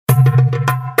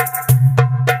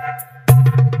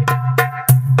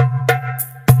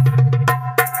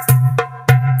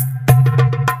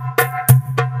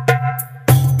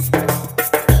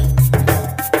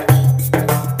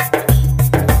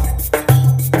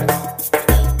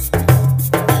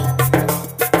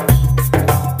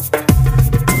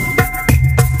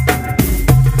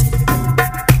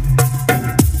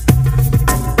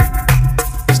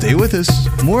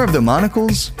More of the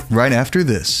Monicles right after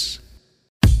this.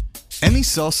 Any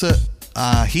salsa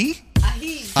ají?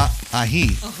 Ají.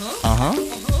 Ají.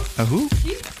 Ahu?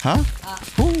 Huh?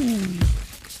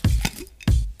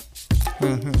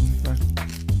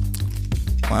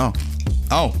 Wow.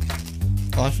 Oh,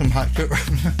 that's some hot shit.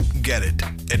 Get it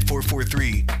at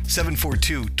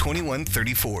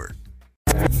 443-742-2134.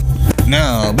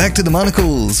 Now, back to the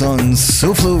Monicles on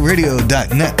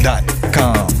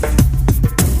SoFloRadio.net.com.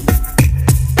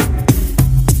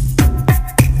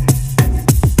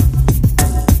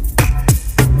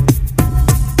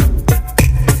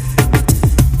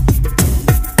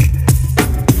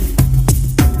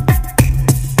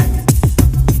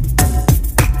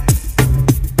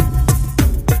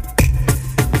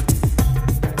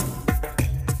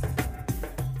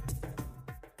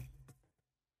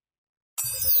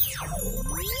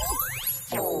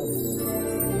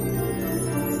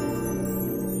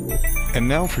 And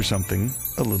now for something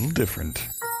a little different.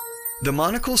 The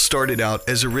Monicles started out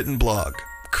as a written blog,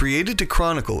 created to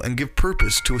chronicle and give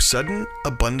purpose to a sudden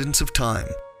abundance of time.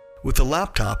 With a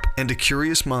laptop and a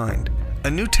curious mind, a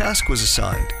new task was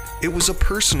assigned. It was a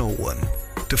personal one,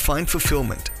 to find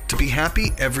fulfillment, to be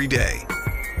happy every day.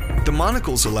 The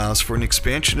Monicles allows for an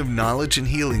expansion of knowledge and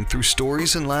healing through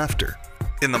stories and laughter.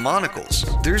 In the Monicles,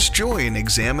 there's joy in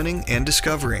examining and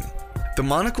discovering. The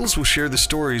Monicles will share the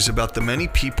stories about the many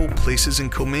people, places,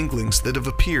 and comminglings that have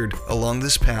appeared along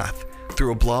this path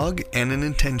through a blog and an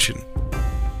intention.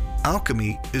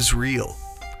 Alchemy is real.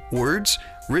 Words,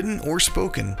 written or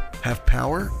spoken, have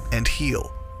power and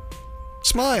heal.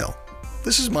 Smile.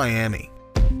 This is Miami.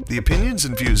 The opinions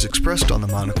and views expressed on the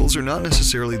Monicles are not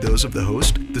necessarily those of the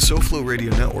host, the SoFlo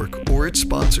Radio Network, or its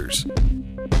sponsors.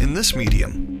 In this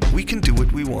medium, we can do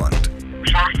what we want.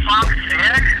 For fuck's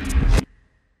sake!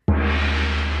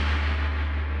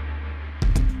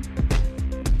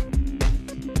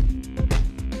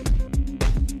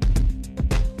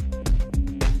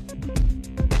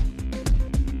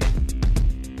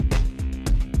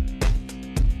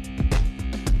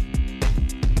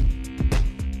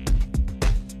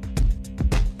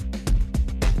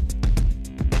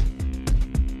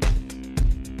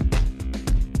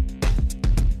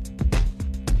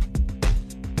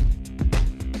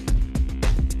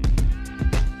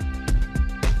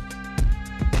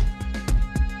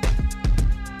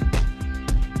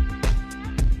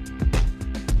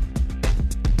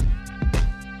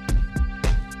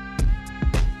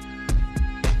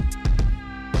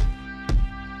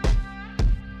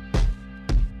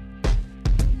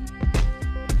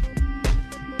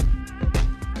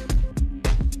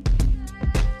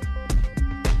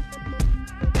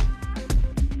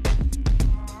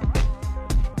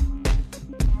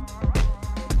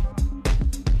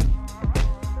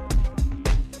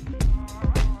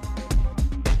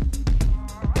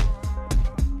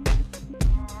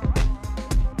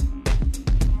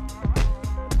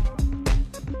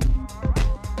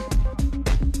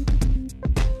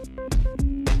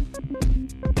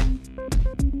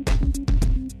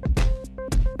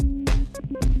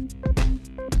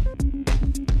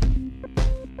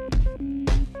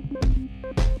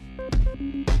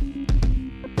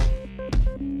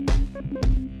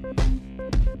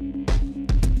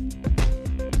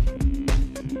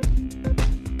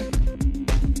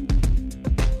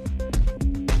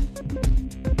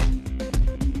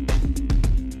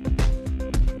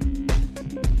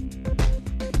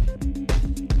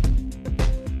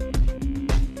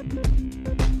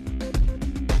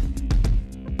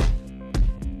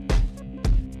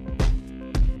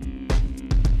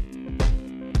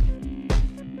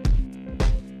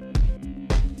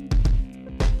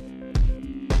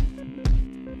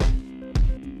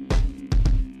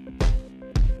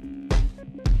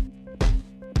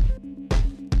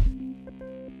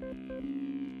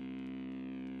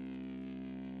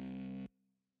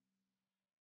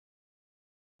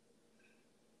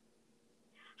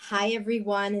 Hi,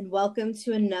 everyone, and welcome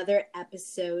to another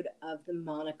episode of the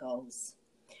Monicles.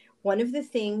 One of the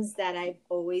things that I've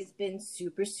always been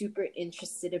super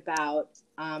interested about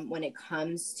when it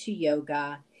comes to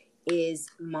yoga is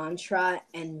mantra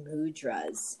and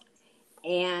mudras.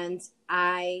 And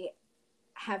I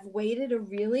have waited a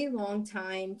really long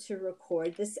time to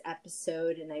record this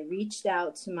episode, and I reached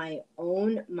out to my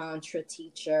own mantra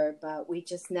teacher, but we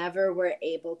just never were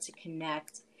able to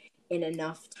connect in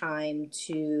enough time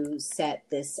to set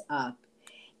this up.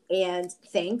 And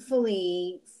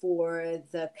thankfully for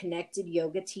the Connected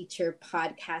Yoga Teacher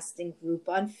podcasting group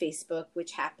on Facebook,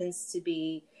 which happens to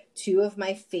be two of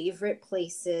my favorite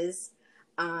places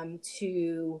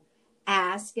to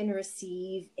ask and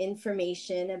receive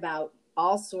information about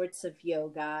all sorts of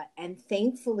yoga. And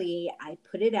thankfully, I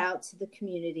put it out to the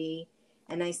community.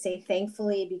 And I say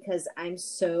thankfully because I'm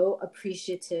so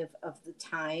appreciative of the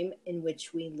time in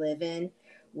which we live in,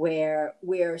 where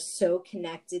we're so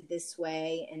connected this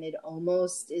way. And it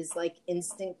almost is like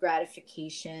instant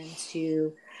gratification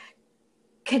to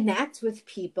connect with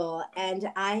people. And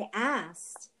I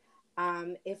asked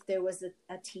if there was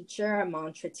a teacher, a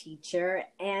mantra teacher,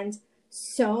 and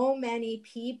so many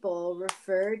people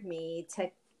referred me to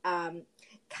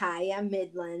Kaya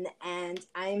Midland, and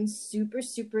I'm super,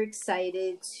 super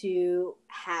excited to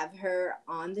have her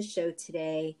on the show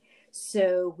today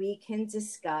so we can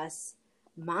discuss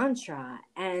mantra.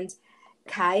 And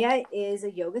Kaya is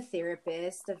a yoga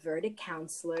therapist, a Vedic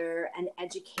counselor, an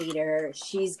educator.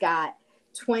 She's got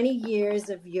 20 years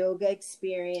of yoga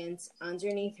experience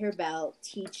underneath her belt,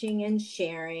 teaching and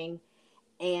sharing.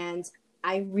 And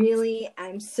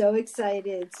I'm so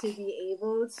excited to be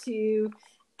able to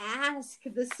ask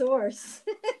the source.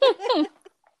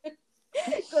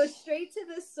 Go straight to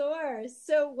the source.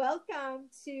 So welcome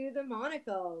to the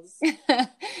Monicles.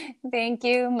 Thank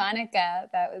you, Monica.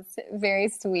 That was very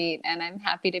sweet, and I'm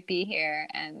happy to be here.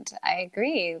 And I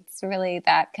agree. It's really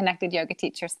that connected yoga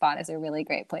teacher spot is a really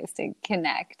great place to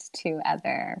connect to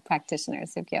other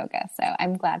practitioners of yoga. So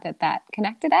I'm glad that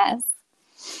connected us.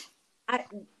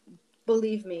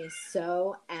 Believe me,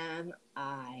 so am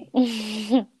I.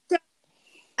 So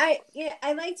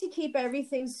I like to keep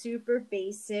everything super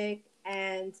basic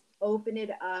and open it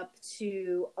up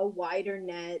to a wider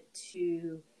net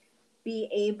to be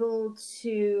able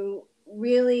to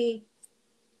really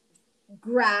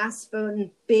grasp a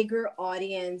bigger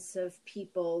audience of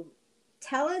people.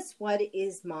 Tell us, what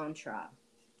is mantra?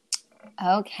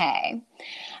 Okay.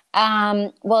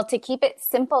 Well, to keep it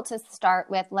simple to start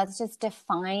with, let's just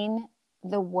define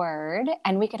the word,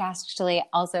 and we could actually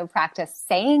also practice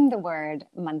saying the word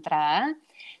mantra.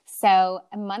 So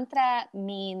a mantra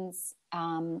means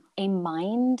a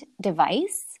mind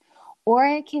device, or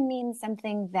it can mean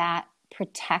something that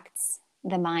protects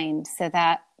the mind, so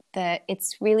that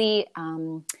it's really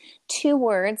two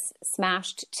words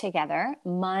smashed together.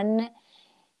 Man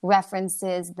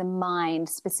references the mind,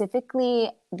 specifically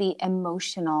the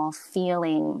emotional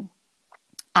feeling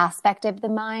aspect of the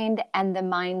mind and the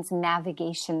mind's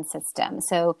navigation system.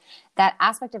 So that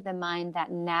aspect of the mind that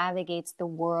navigates the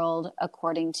world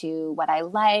according to what I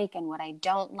like and what I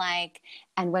don't like.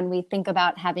 And when we think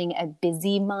about having a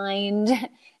busy mind,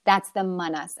 that's the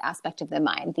manas aspect of the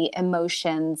mind, the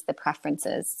emotions, the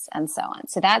preferences, and so on.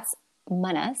 So that's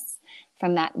manas,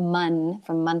 from that man,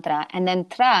 from mantra. And then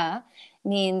tra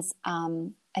means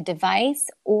a device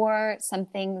or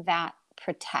something that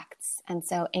protects. And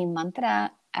so a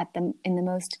mantra in the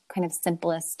most kind of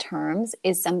simplest terms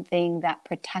is something that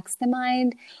protects the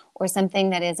mind or something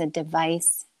that is a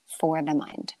device for the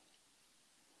mind.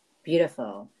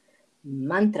 Beautiful.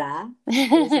 Mantra.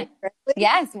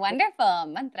 Yes, wonderful.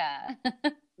 Mantra.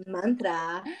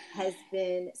 Mantra has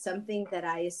been something that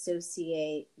I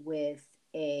associate with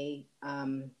a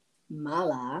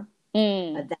mala,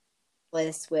 a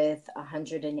necklace with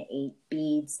 108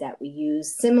 beads that we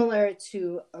use, similar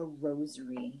to a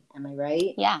rosary. Am I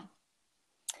right? Yeah.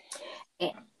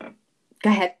 Go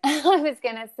ahead. I was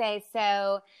going to say,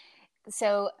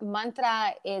 so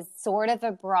mantra is sort of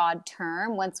a broad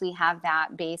term. Once we have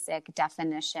that basic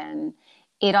definition,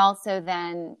 it also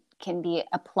then can be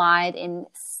applied in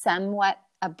somewhat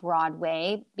a broad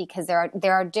way, because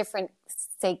there are different,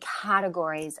 say,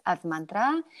 categories of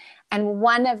mantra. And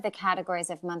one of the categories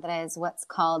of mantra is what's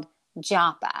called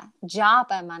japa.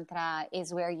 Japa mantra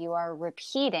is where you are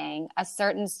repeating a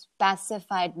certain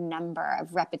specified number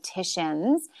of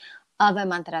repetitions of a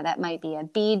mantra. That might be a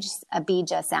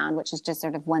bija sound, which is just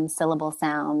sort of one syllable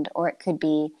sound, or it could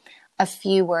be a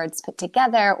few words put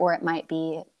together, or it might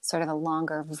be sort of a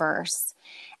longer verse.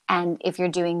 And if you're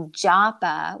doing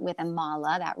japa with a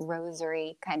mala, that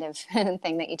rosary kind of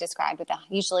thing that you described with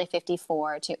usually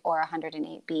 54 or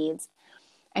 108 beads,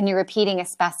 and you're repeating a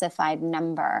specified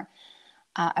number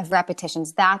of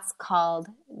repetitions, that's called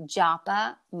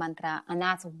japa mantra, and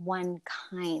that's one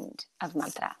kind of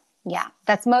mantra. Yeah,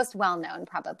 that's most well known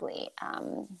probably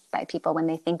by people when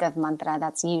they think of mantra.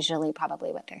 That's usually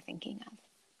probably what they're thinking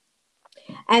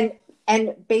of.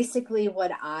 And basically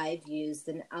what I've used,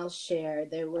 and I'll share,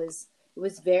 it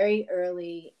was very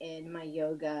early in my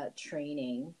yoga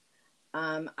training.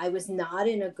 I was not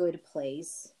in a good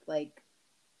place, like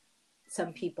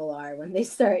some people are when they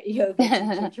start yoga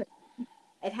teacher training.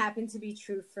 It happened to be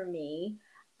true for me.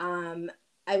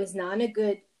 I was not in a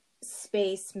good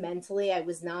space mentally. I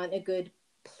was not in a good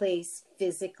place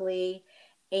physically.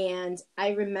 And I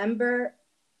remember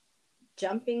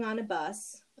jumping on a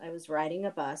bus. I was riding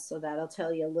a bus, so that'll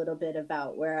tell you a little bit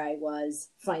about where I was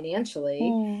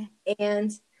financially.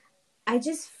 And I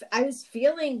was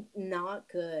feeling not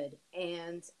good.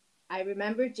 And I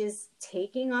remember just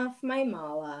taking off my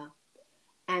mala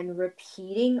and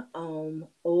repeating Om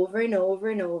over and over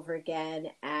and over again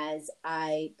as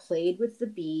I played with the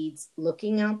beads,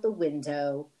 looking out the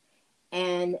window.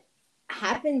 And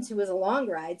it was a long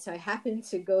ride, so I happened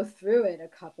to go through it a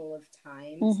couple of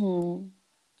times.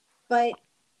 But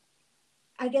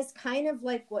I guess kind of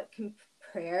like what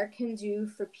prayer can do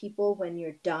for people when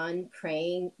you're done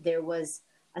praying, there was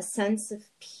a sense of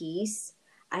peace.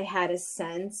 I had a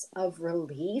sense of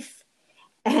relief.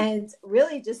 And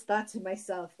really just thought to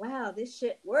myself, wow, this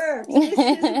shit works. This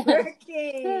is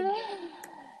working.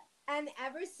 And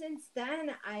ever since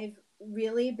then, I've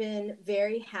really been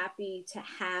very happy to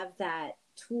have that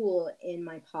tool in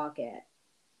my pocket.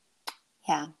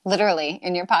 Yeah, literally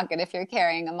in your pocket if you're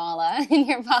carrying a mala in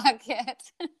your pocket.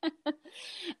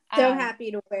 So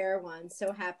happy to wear one.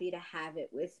 So happy to have it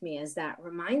with me as that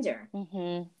reminder.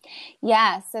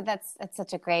 Yeah, so that's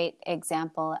such a great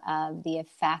example of the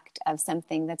effect of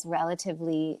something that's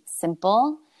relatively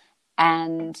simple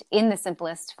and in the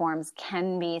simplest forms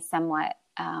can be somewhat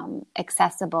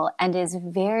accessible and is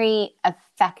very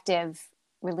effective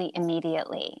really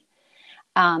immediately.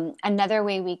 Another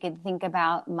way we could think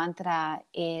about mantra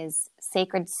is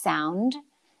sacred sound,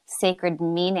 sacred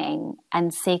meaning,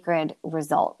 and sacred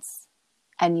results.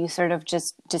 And you sort of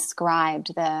just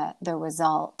described the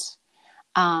result.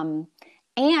 And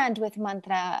with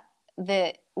mantra,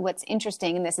 what's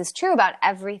interesting, and this is true about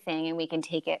everything, and we can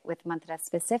take it with mantra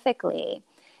specifically,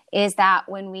 is that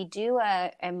when we do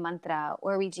a mantra,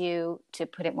 or we do, to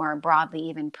put it more broadly,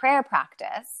 even prayer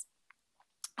practice,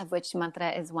 of which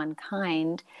mantra is one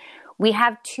kind, we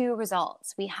have two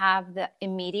results. We have the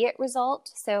immediate result,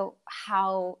 so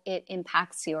how it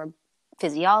impacts your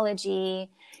physiology,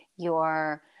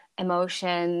 your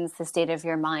emotions, the state of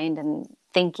your mind and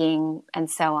thinking,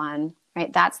 and so on,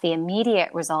 right? That's the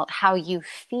immediate result, how you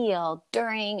feel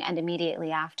during and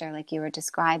immediately after, like you were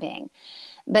describing.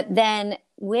 But then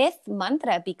with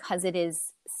mantra, because it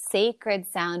is sacred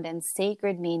sound and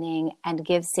sacred meaning and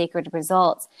gives sacred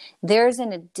results, there's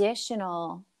an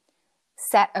additional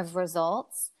set of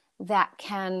results that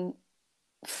can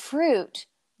fruit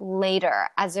later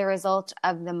as a result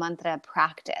of the mantra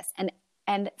practice.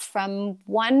 And from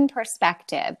one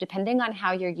perspective, depending on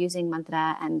how you're using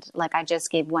mantra, and like I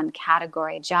just gave one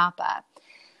category, japa,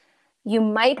 you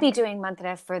might be doing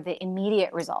mantra for the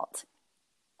immediate result,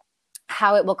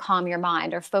 how it will calm your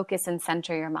mind or focus and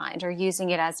center your mind, or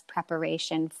using it as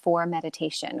preparation for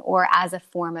meditation or as a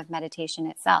form of meditation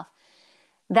itself.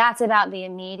 That's about the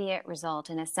immediate result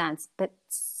in a sense. But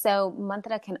so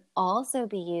mantra can also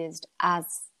be used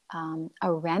as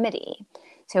a remedy.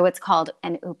 So what's called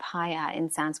an upaya in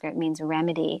Sanskrit means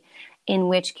remedy, in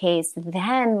which case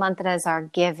then mantras are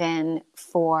given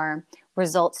for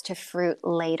results to fruit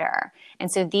later. And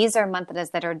so these are mantras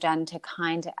that are done to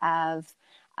kind of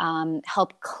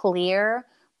help clear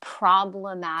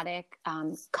problematic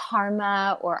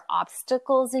karma or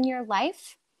obstacles in your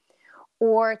life,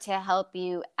 or to help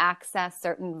you access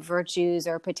certain virtues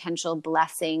or potential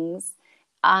blessings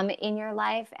in your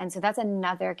life. And so that's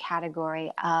another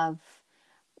category of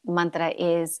mantra,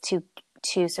 is to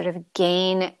sort of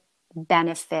gain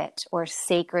benefit or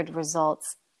sacred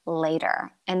results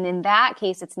later. And in that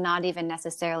case, it's not even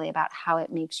necessarily about how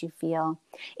it makes you feel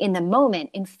in the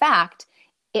moment. In fact,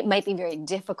 it might be very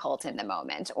difficult in the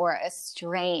moment, or a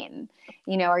strain,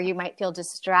 or you might feel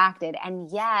distracted, and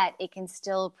yet it can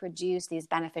still produce these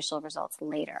beneficial results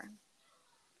later.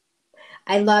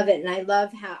 I love it. And I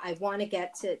love how I want to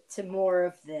get to more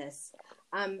of this.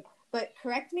 But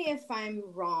correct me if I'm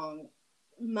wrong.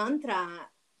 Mantra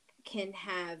can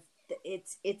have,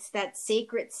 it's that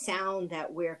sacred sound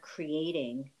that we're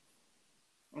creating.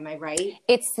 Am I right?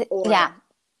 Yeah.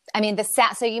 I mean,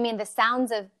 so you mean the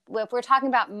sounds of, well, if we're talking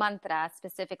about mantra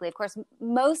specifically, of course,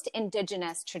 most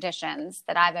indigenous traditions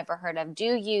that I've ever heard of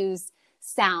do use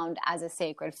sound as a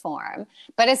sacred form.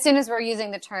 But as soon as we're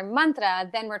using the term mantra,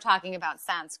 then we're talking about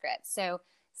Sanskrit. So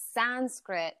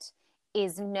Sanskrit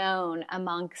is known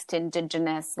amongst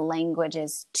indigenous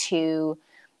languages to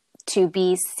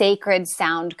be sacred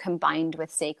sound combined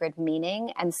with sacred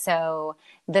meaning. And so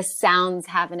the sounds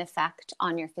have an effect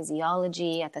on your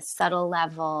physiology at the subtle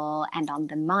level and on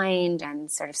the mind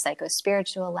and sort of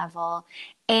psycho-spiritual level.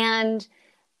 And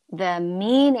the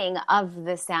meaning of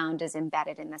the sound is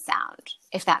embedded in the sound,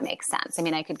 if that makes sense. I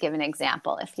mean, I could give an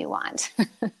example if you want.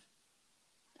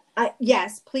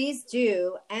 Yes, please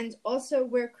do. And also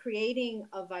we're creating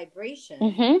a vibration.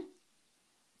 Mm-hmm.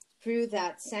 through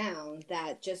that sound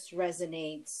that just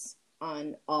resonates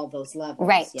on all those levels.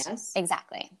 Right. Yes.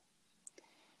 Exactly.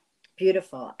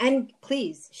 Beautiful. And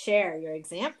please share your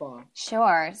example.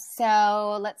 Sure.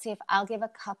 So let's see if I'll give a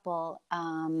couple.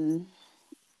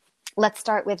 Let's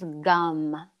start with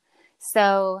gum.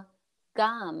 So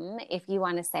gum, if you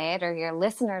want to say it, or your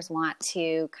listeners want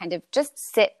to kind of just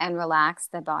sit and relax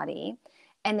the body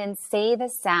and then say the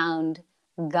sound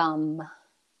gum.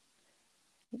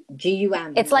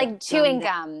 G-U-M. It's like chewing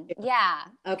gum. Yeah.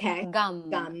 Okay. Gum.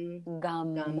 Gum.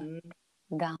 Gum. Gum.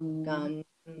 Gum. Gum.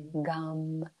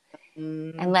 Gum.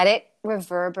 And let it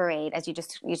reverberate, as you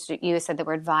said the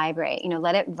word vibrate.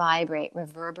 Let it vibrate,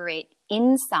 reverberate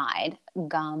inside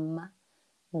gum.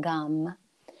 Gum.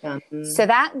 So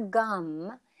that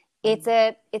gum,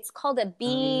 it's called a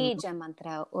bija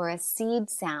mantra, or a seed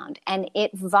sound, and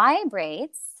it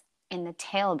vibrates in the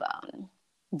tailbone,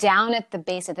 down at the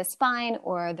base of the spine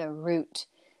or the root.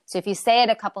 So if you say it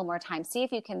a couple more times, see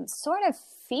if you can sort of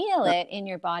feel it in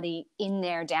your body, in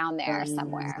there, down there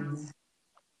somewhere.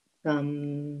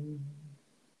 Gum,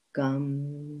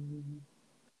 gum,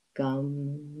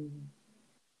 gum,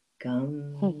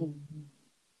 gum,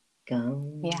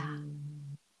 gum. Yeah.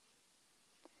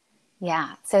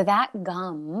 Yeah. So that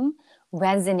gum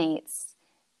resonates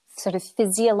sort of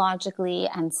physiologically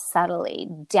and subtly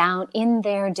down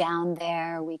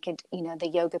there. We could, the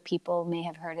yoga people may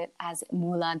have heard it as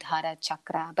Muladhara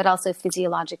chakra, but also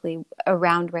physiologically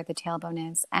around where the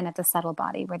tailbone is and at the subtle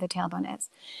body where the tailbone is.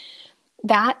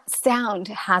 That sound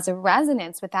has a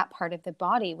resonance with that part of the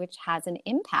body, which has an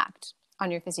impact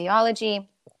on your physiology,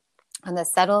 on the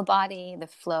subtle body, the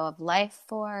flow of life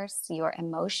force, your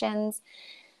emotions.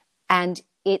 And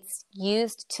it's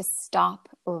used to stop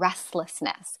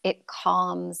restlessness. It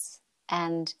calms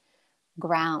and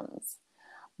grounds.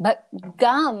 But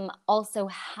gum also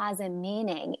has a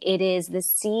meaning. It is the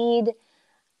seed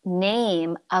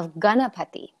name of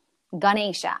Ganapati,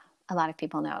 Ganesha. A lot of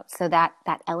people know. So that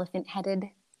elephant-headed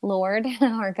Lord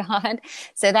or God.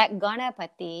 So that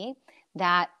Ganapati,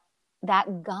 that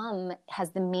gum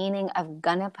has the meaning of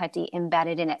Ganapati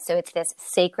embedded in it. So it's this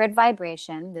sacred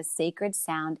vibration, this sacred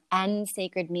sound, and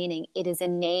sacred meaning. It is a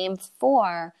name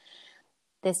for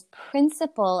this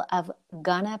principle of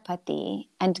Ganapati.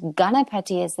 And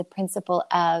Ganapati is the principle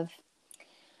of,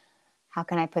 how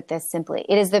can I put this simply?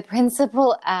 It is the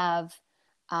principle of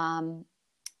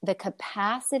the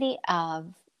capacity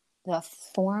of the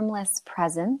formless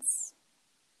presence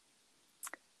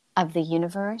of the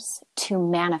universe to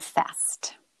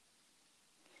manifest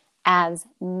as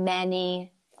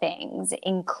many things,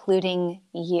 including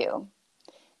you.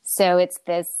 So it's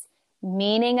this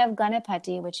meaning of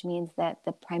Ganapati, which means that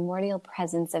the primordial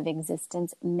presence of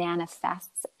existence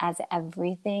manifests as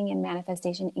everything in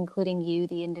manifestation, including you,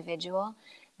 the individual.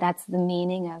 That's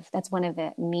one of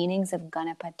the meanings of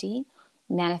Ganapati.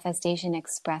 Manifestation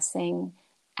expressing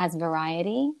as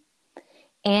variety.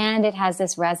 And it has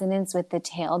this resonance with the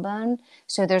tailbone.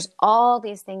 So there's all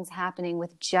these things happening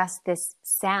with just this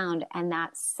sound. And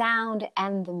that sound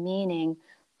and the meaning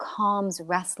calms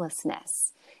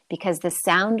restlessness. Because the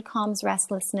sound calms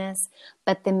restlessness,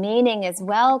 but the meaning as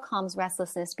well calms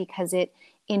restlessness because it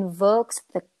invokes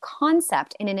the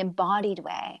concept in an embodied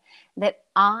way that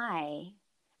I,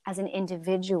 as an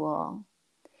individual,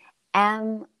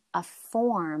 am a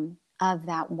form of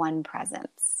that one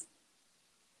presence.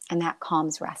 And that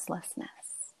calms restlessness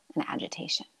and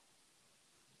agitation.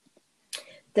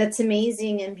 That's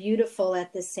amazing and beautiful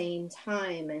at the same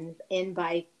time. And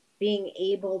by being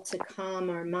able to calm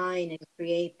our mind and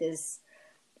create this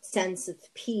sense of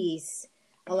peace,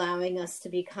 allowing us to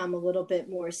become a little bit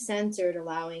more centered,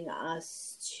 allowing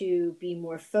us to be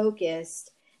more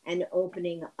focused, and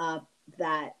opening up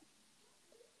that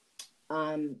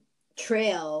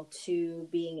trail to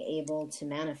being able to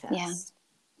manifest. Yeah.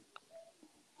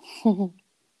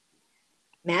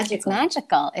 Magical. It's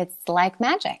magical. It's like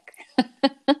magic.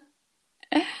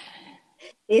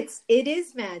 It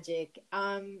is magic.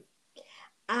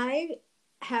 I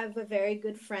have a very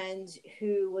good friend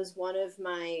who was one of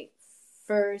my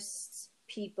first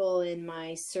people in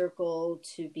my circle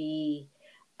to be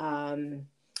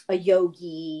a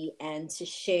yogi and to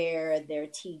share their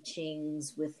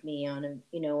teachings with me on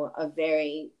a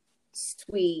very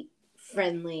sweet,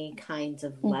 friendly kind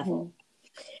of level.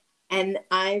 And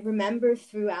I remember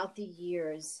throughout the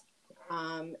years,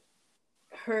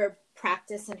 her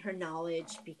practice and her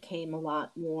knowledge became a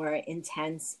lot more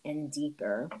intense and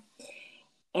deeper.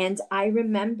 And I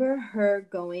remember her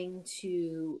going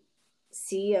to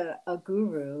see a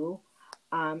guru.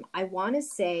 I want to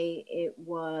say it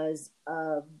was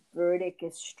a Vedic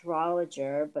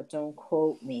astrologer, but don't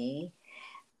quote me.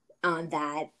 on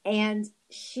that, and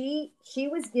she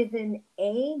was given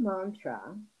a mantra,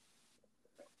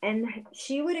 and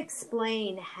she would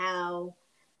explain how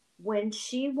when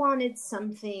she wanted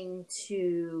something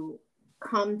to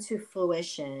come to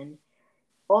fruition,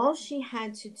 all she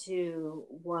had to do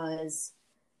was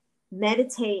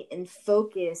meditate and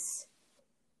focus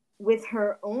with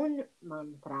her own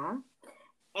mantra,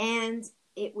 and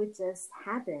it would just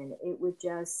happen. It would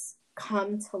just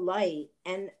come to light.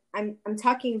 And I'm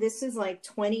talking, this is like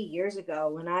 20 years ago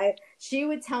when she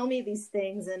would tell me these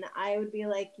things and I would be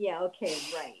like, yeah, okay,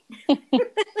 right.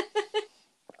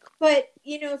 But,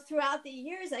 throughout the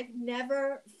years, I've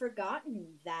never forgotten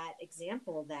that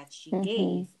example that she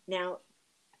gave. Now,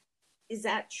 is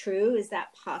that true? Is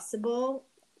that possible?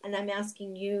 And I'm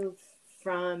asking you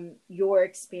from your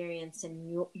experience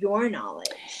and your knowledge.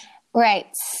 Right.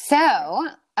 So,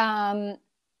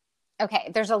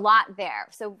 okay, there's a lot there.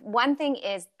 So one thing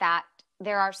is that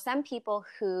there are some people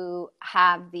who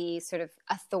have the sort of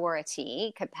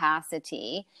authority,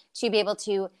 capacity to be able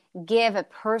to give a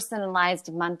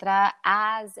personalized mantra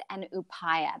as an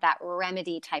upaya, that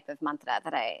remedy type of mantra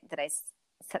that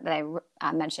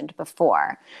I mentioned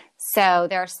before. So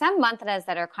there are some mantras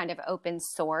that are kind of open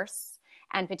source,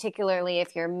 and particularly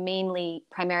if you're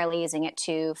primarily using it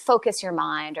to focus your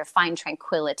mind or find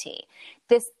tranquility.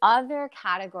 This other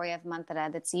category of mantra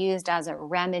that's used as a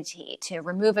remedy to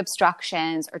remove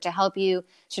obstructions or to help you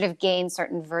sort of gain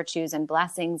certain virtues and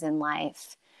blessings in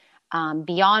life,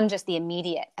 beyond just the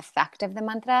immediate effect of the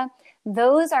mantra,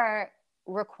 those are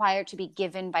required to be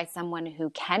given by someone who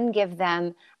can give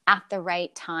them at the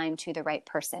right time to the right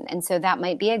person. And so that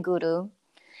might be a guru,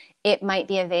 it might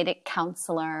be a Vedic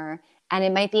counselor, and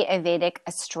it might be a Vedic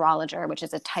astrologer, which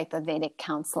is a type of Vedic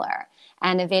counselor.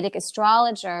 And a Vedic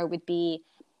astrologer would be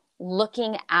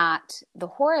looking at the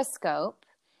horoscope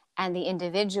and the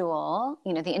individual,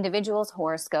 the individual's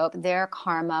horoscope, their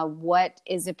karma, what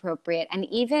is appropriate, and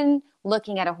even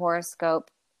looking at a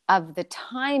horoscope of the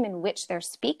time in which they're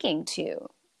speaking to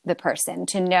the person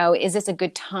to know, is this a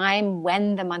good time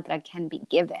when the mantra can be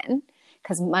given?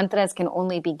 Because mantras can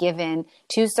only be given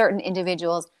to certain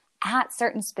individuals at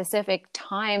certain specific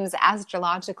times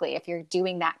astrologically, if you're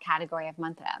doing that category of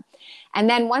mantra. And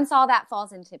then once all that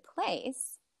falls into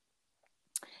place,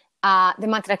 the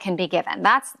mantra can be given.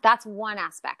 That's one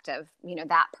aspect of,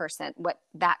 that person,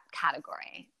 that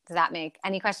category. Does that make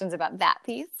any questions about that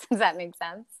piece? Does that make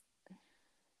sense?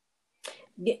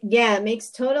 Yeah, it makes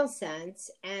total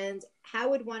sense. And how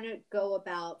would one go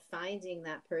about finding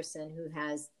that person who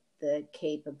has the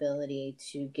capability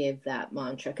to give that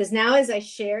mantra? Because now as I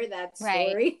share that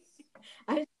story,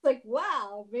 I'm just like,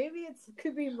 wow, maybe it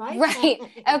could be my right.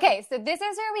 time. Okay, so this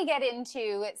is where we get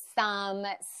into some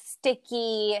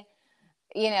sticky,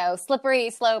 slippery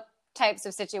slope types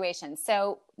of situations.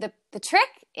 So the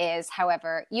trick is,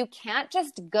 however, you can't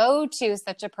just go to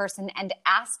such a person and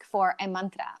ask for a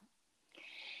mantra.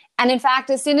 And in fact,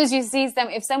 as soon as you see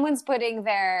if someone's putting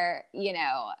their,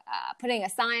 putting a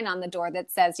sign on the door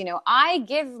that says, I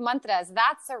give mantras,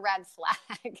 that's a red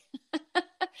flag.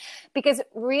 Because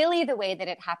really the way that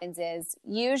it happens is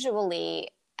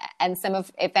usually, and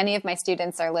if any of my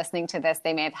students are listening to this,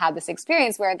 they may have had this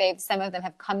experience where some of them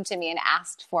have come to me and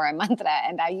asked for a mantra.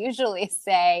 And I usually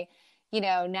say,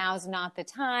 now's not the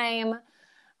time.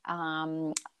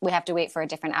 We have to wait for a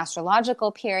different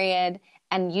astrological period.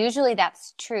 And usually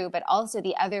that's true, but also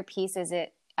the other piece of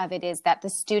it is that the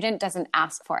student doesn't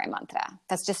ask for a mantra.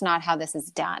 That's just not how this is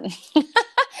done.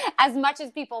 As much as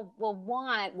people will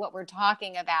want what we're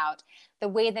talking about, the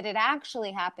way that it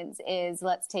actually happens is,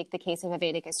 let's take the case of a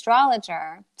Vedic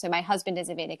astrologer. So my husband is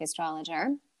a Vedic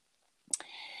astrologer.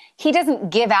 He doesn't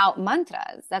give out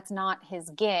mantras. That's not his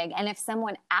gig. And if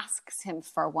someone asks him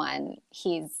for one,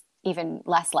 he's even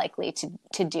less likely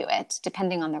to do it,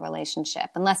 depending on the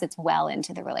relationship, unless it's well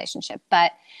into the relationship.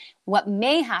 But what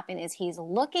may happen is he's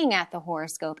looking at the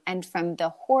horoscope, and from the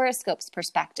horoscope's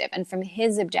perspective and from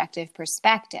his objective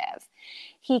perspective,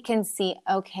 he can see,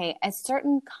 okay, a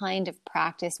certain kind of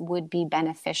practice would be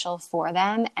beneficial for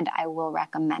them, and I will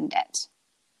recommend it.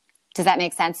 Does that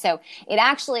make sense? So it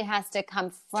actually has to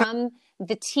come from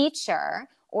the teacher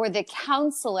or the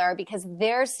counselor, because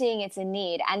they're seeing it's a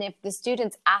need. And if the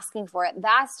student's asking for it,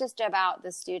 that's just about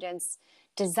the student's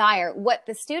desire. What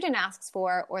the student asks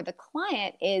for, or the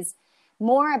client, is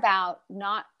more about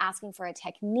not asking for a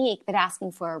technique, but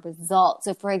asking for a result.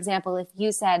 So for example, if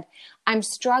you said, I'm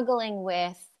struggling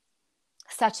with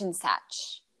such and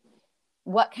such,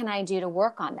 what can I do to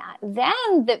work on that?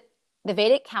 Then the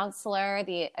Vedic counselor,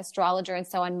 the astrologer, and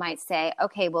so on might say,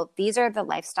 okay, well, these are the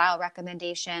lifestyle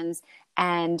recommendations,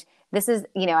 and this is,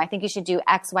 I think you should do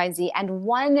X, Y, Z. And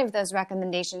one of those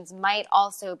recommendations might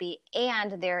also be,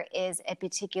 and there is a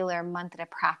particular mantra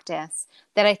practice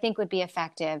that I think would be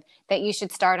effective that you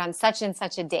should start on such and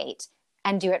such a date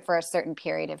and do it for a certain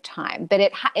period of time.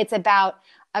 But it's about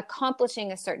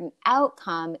accomplishing a certain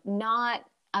outcome, not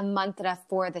a mantra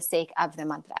for the sake of the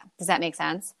mantra. Does that make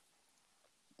sense?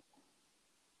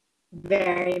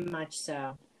 Very much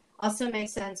so. Also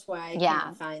makes sense why I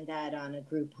can't find that on a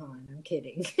Groupon. I'm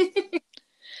kidding.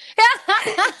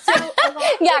 So,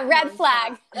 red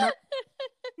flag.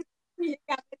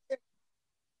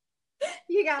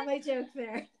 You got my joke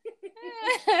there.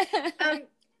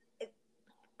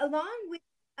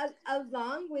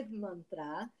 Along with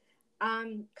mantra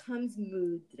comes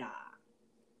mudra,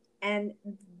 and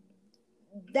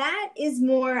that is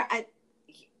more.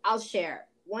 I'll share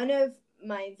one of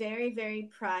my very, very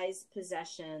prized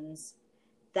possessions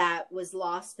that was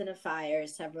lost in a fire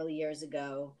several years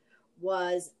ago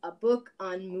was a book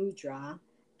on mudra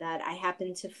that I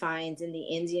happened to find in the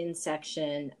Indian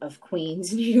section of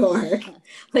Queens, New York,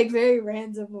 like very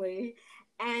randomly,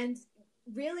 and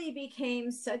really became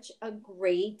such a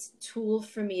great tool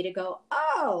for me to go,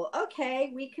 oh,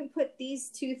 okay, we can put these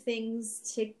two things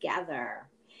together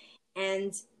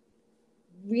and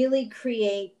really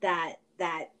create that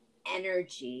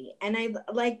energy. And I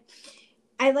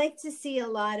like to see a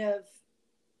lot of,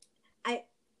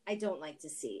 I don't like to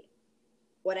see.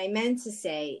 What I meant to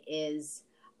say is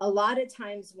a lot of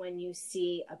times when you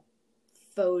see a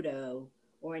photo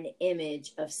or an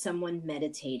image of someone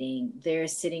meditating, they're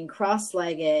sitting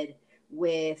cross-legged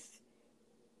with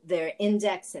their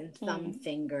index and thumb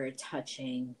finger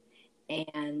touching.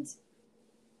 And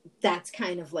that's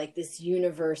kind of like this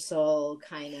universal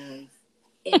kind of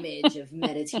image of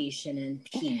meditation and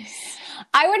peace.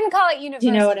 I wouldn't call it universal,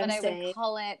 you know what but I would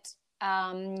call it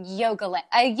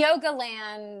a yoga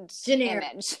land generic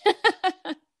image.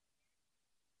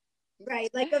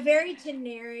 Right, like a very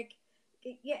generic.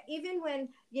 Yeah, even when,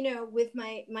 with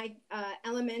my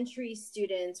elementary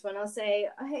students, when I'll say,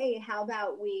 hey, how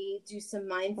about we do some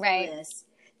mindfulness,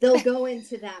 they'll go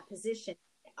into that position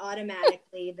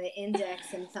automatically, the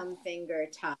index and thumb finger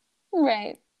touch.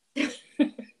 Right.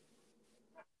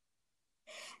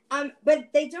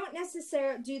 But they don't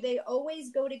necessarily, do they always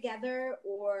go together,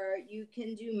 or you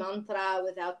can do mantra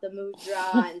without the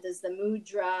mudra, and does the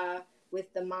mudra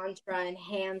with the mantra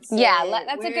enhance it?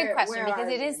 That's a good question,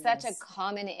 because it is such a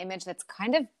common image that's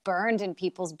kind of burned in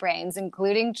people's brains,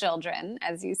 including children,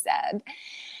 as you said.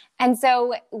 And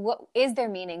so what is there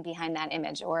meaning behind that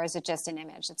image, or is it just an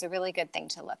image? It's a really good thing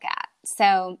to look at.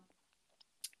 So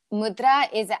mudra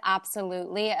is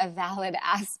absolutely a valid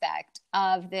aspect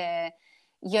of the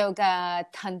yoga,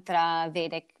 tantra,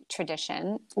 Vedic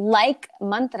tradition. Like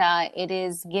mantra, it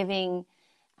is giving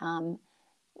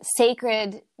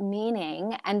sacred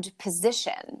meaning and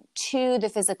position to the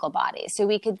physical body. So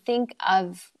we could think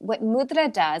of what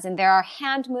mudra does, and there are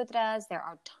hand mudras, there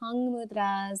are tongue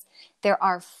mudras, there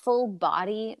are full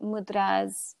body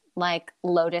mudras, like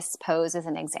lotus pose as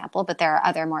an example, but there are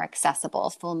other more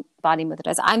accessible full body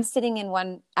mudras. I'm sitting in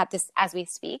one at this as we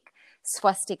speak.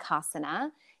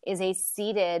 Swastikasana is a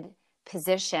seated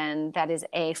position that is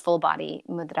a full body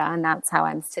mudra, and that's how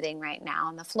I'm sitting right now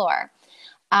on the floor.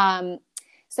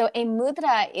 So a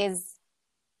mudra is,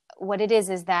 what it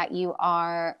is that you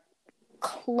are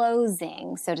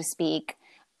closing, so to speak,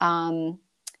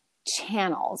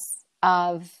 channels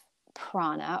of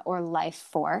prana or life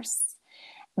force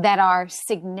that are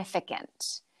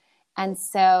significant. And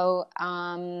so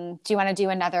do you want to do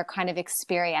another kind of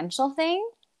experiential thing?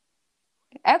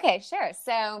 Okay, sure.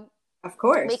 So of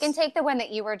course, we can take the one that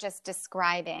you were just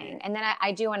describing. And then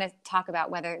I do want to talk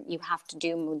about whether you have to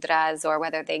do mudras or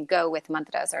whether they go with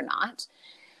mantras or not.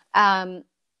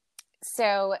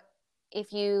 So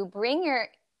if you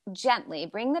gently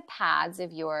bring the pads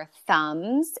of your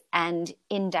thumbs and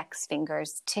index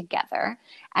fingers together,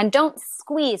 and don't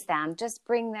squeeze them, just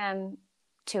bring them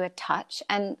to a touch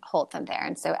and hold them there.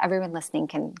 And so everyone listening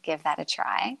can give that a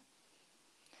try.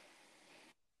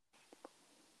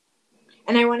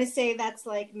 And I want to say that's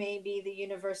like maybe the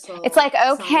universal. It's like,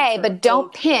 okay, but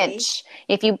don't pinch.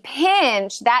 If you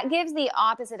pinch, that gives the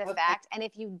opposite effect. And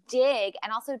if you dig,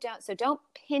 and also don't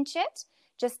pinch it,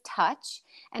 just touch.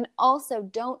 And also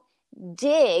don't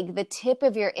dig the tip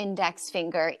of your index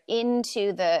finger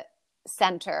into the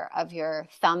center of your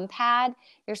thumb pad.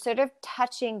 You're sort of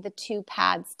touching the two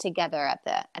pads together at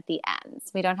the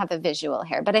ends. We don't have a visual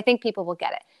here, but I think people will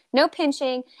get it. No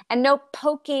pinching and no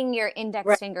poking your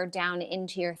index finger down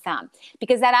into your thumb,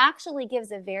 because that actually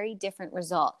gives a very different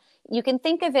result. You can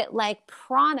think of it like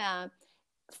prana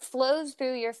flows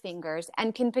through your fingers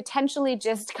and can potentially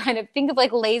just kind of think of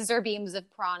like laser beams of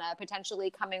prana potentially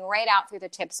coming right out through the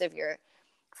tips of your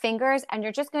fingers. And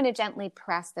you're just going to gently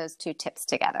press those two tips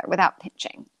together without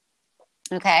pinching.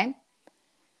 Okay?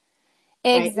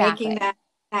 Exactly. Right, making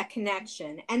that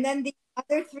connection. And then the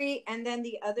other three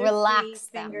Relax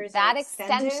them. fingers That are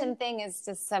extended. extension thing is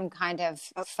just some kind of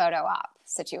photo op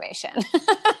situation.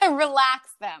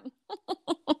 Relax them.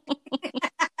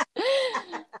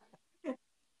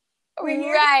 We're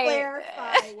here to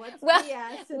clarify what's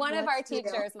BS and one of what's our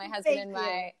teachers, real. my husband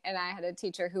and I had a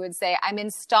teacher who would say, "I'm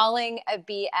installing a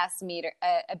BS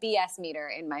meter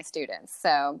in my students."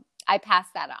 So I pass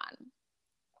that on.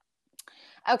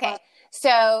 Okay.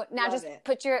 So now just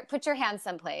put your hands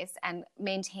someplace and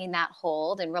maintain that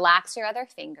hold and relax your other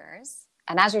fingers.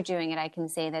 And as you're doing it, I can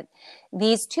say that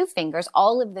these two fingers,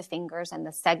 all of the fingers and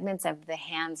the segments of the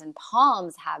hands and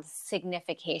palms have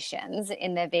significations.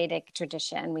 In the Vedic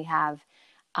tradition, we have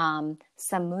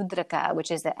samudrika,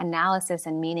 which is the analysis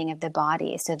and meaning of the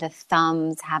body. So the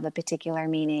thumbs have a particular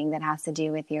meaning that has to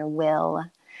do with your will,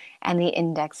 and the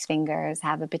index fingers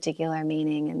have a particular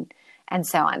meaning, and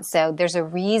so on. So there's a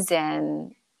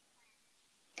reason.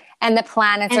 And the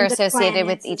planets are associated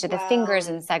with each of the fingers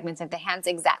and segments of the hands.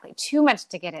 Exactly. Too much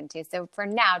to get into. So for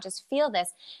now, just feel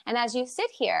this. And as you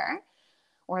sit here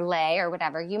or lay or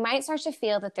whatever, you might start to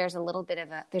feel that there's a little bit of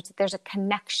there's a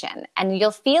connection. And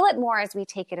you'll feel it more as we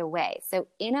take it away. So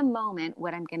in a moment,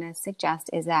 what I'm going to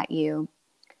suggest is that you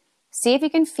see if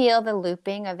you can feel the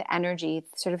looping of energy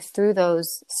sort of through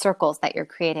those circles that you're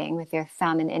creating with your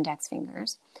thumb and index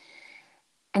fingers.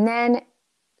 And then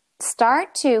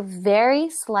start to very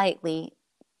slightly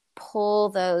pull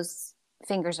those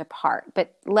fingers apart,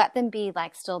 but let them be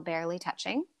like still barely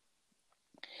touching.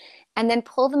 And then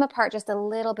pull them apart just a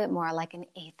little bit more, like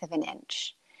 1/8 of an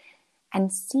inch.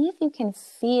 And see if you can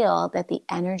feel that the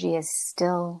energy is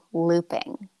still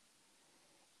looping.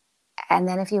 And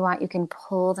then if you want, you can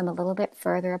pull them a little bit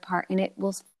further apart, and it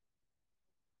will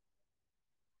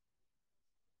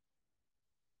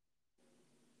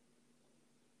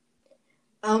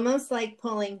almost like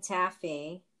pulling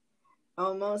taffy,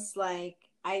 almost like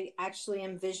I actually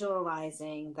am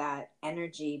visualizing that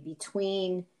energy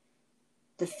between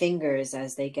the fingers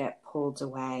as they get pulled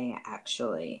away,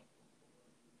 actually.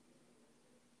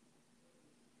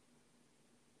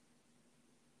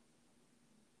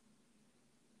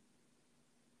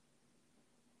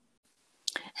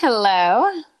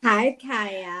 Hello. Hi,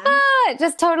 Kaya. It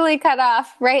just totally cut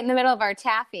off right in the middle of our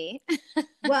taffy.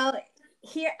 Well,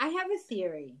 here I have a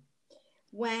theory.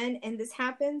 And this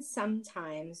happens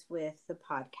sometimes with the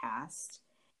podcast,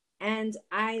 and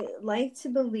I like to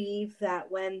believe that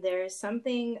when there's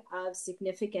something of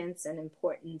significance and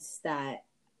importance that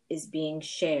is being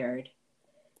shared,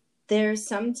 there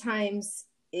sometimes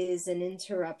is an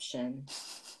interruption.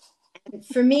 And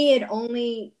for me, it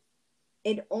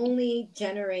only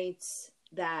generates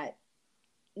that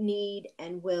need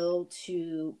and will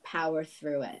to power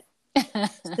through it.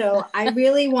 So I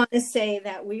really want to say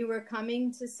that we were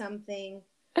coming to something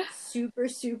super,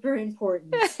 super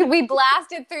important. We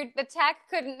blasted through. The tech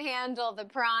couldn't handle the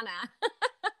prana.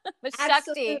 The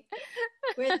Shakti.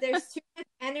 There's too much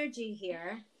energy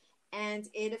here, and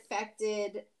it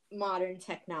affected modern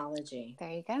technology.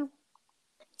 There you go.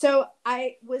 So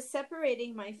I was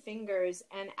separating my fingers,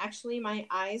 and actually my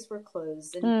eyes were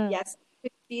closed. And yes, I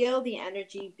could feel the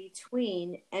energy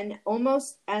between. And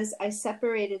almost as I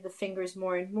separated the fingers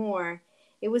more and more,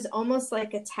 it was almost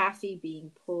like a taffy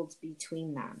being pulled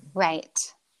between them. Right.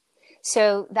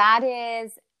 So that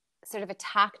is sort of a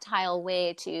tactile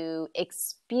way to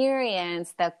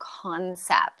experience the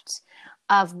concept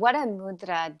of what a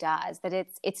mudra does, that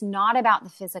it's not about the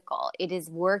physical. It is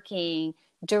working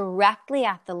directly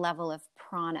at the level of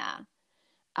prana,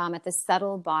 at the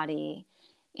subtle body,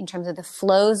 in terms of the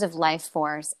flows of life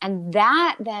force. And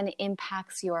that then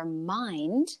impacts your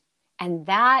mind, and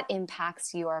that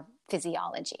impacts your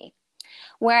physiology.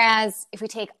 Whereas if we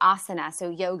take asana, so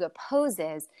yoga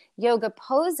poses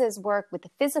work with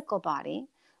the physical body,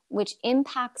 which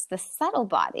impacts the subtle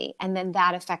body, and then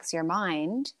that affects your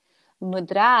mind.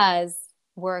 Mudras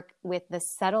work with the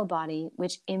subtle body,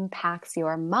 which impacts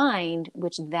your mind,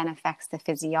 which then affects the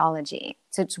physiology.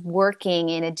 So it's working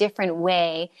in a different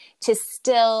way to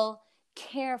still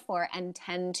care for and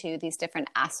tend to these different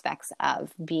aspects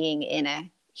of being in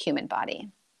a human body.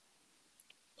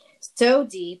 So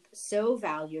deep, so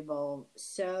valuable,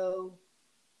 so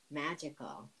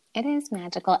magical. It is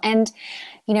magical. And,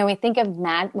 we think of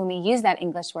when we use that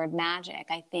English word magic,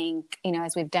 I think,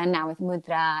 as we've done now with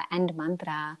mudra and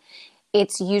mantra,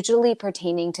 it's usually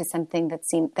pertaining to something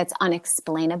that's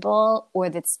unexplainable or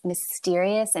that's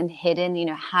mysterious and hidden,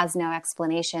 has no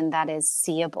explanation, that is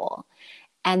seeable.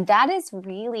 And that is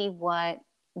really what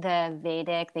the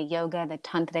Vedic, the yoga, the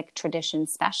tantric tradition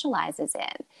specializes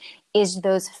in, is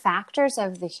those factors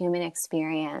of the human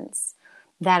experience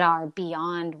that are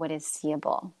beyond what is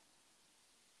seeable.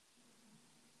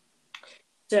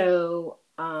 So,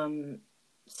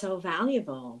 so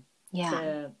valuable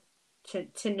to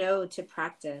know, to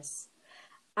practice.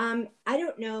 I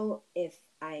don't know if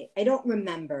I don't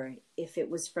remember if it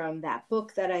was from that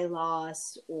book that I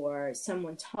lost or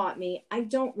someone taught me. I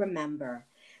don't remember.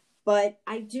 But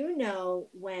I do know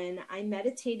when I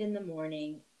meditate in the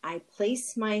morning, I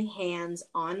place my hands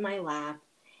on my lap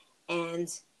and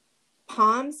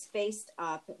palms faced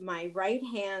up. My right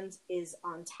hand is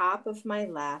on top of my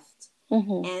left,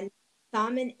 and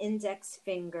thumb and index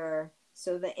finger.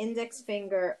 So the index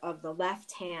finger of the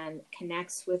left hand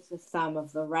connects with the thumb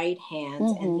of the right hand,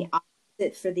 and the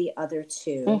opposite for the other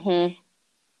two.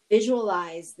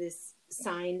 Visualize this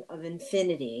sign of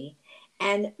infinity.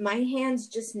 And my hands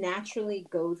just naturally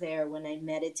go there when I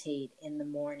meditate in the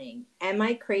morning. Am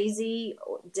I crazy?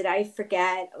 Did I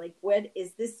forget? Like, what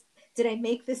is this? Did I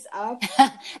make this up?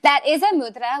 That is a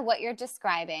mudra, what you're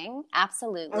describing.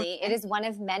 Absolutely. Okay. It is one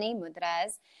of many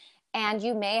mudras. And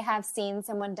you may have seen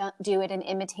someone do it and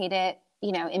imitated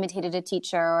a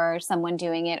teacher or someone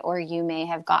doing it, or you may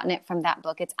have gotten it from that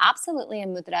book. It's absolutely a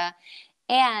mudra.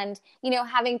 And,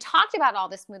 having talked about all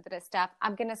this mudra stuff,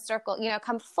 I'm going to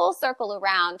come full circle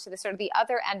around to the sort of the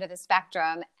other end of the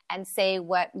spectrum and say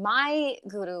what my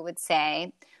guru would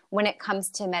say when it comes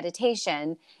to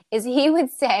meditation is he would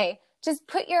say, just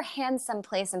put your hands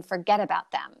someplace and forget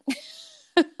about them.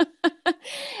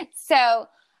 So,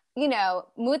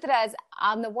 mudras,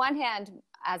 on the one hand,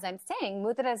 as I'm saying,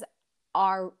 mudras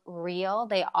are real.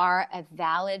 They are a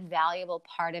valid, valuable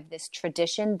part of this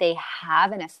tradition. They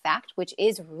have an effect, which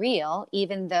is real,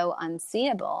 even though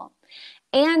unseeable.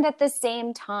 And at the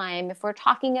same time, if we're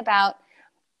talking about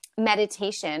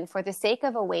meditation for the sake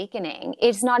of awakening,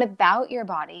 it's not about your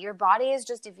body. Your body is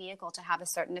just a vehicle to have a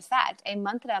certain effect. A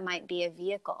mantra might be a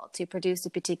vehicle to produce a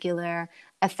particular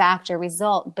effect or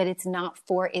result, but it's not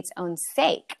for its own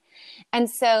sake. And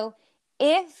so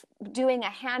if doing a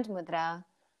hand mudra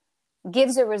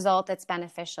gives a result that's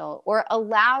beneficial or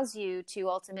allows you to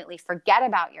ultimately forget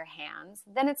about your hands,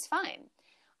 then it's fine.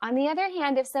 On the other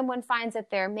hand, if someone finds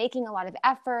that they're making a lot of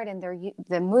effort and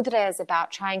the mudra is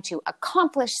about trying to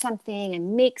accomplish something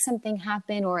and make something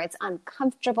happen, or it's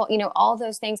uncomfortable, all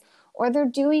those things, or they're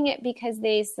doing it because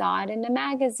they saw it in a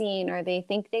magazine or they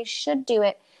think they should do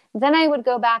it, then I would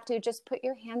go back to just put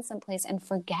your hands someplace and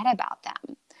forget about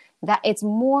them. What's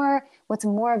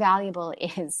more valuable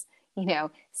is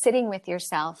sitting with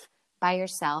yourself, by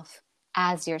yourself,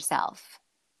 as yourself,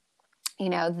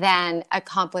 than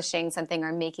accomplishing something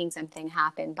or making something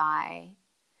happen by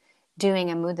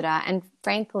doing a mudra. And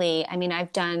frankly,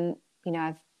 I've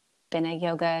been a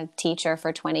yoga teacher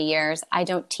for 20 years. I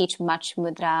don't teach much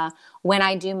mudra. When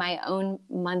I do my own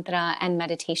mantra and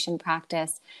meditation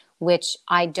practice, which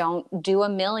I don't do a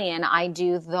million, I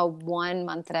do the one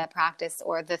mantra practice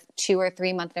or the 2 or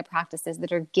 3 mantra practices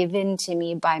that are given to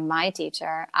me by my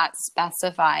teacher at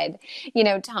specified,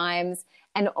 times,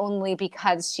 and only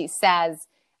because she says,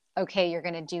 okay, you're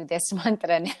going to do this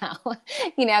mantra now,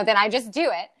 then I just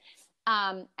do it.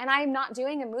 And I'm not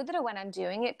doing a mudra when I'm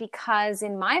doing it because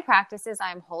in my practices,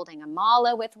 I'm holding a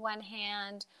mala with one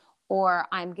hand, or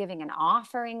I'm giving an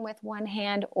offering with one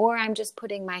hand, or I'm just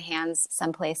putting my hands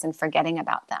someplace and forgetting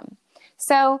about them.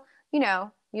 So,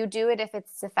 you do it if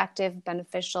it's effective,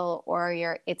 beneficial,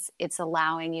 or it's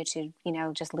allowing you to,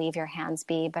 just leave your hands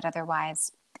be, but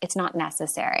otherwise it's not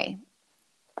necessary.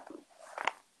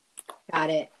 Got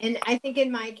it. And I think in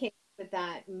my case with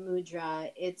that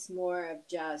mudra, it's more of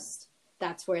just,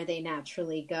 that's where they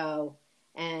naturally go.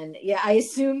 And yeah,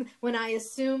 when I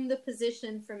assume the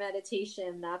position for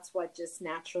meditation, that's what just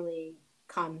naturally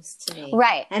comes to me.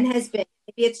 Right. And has been.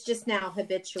 Maybe it's just now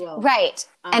habitual. Right.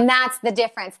 And that's the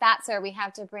difference. That's where we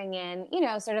have to bring in,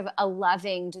 sort of a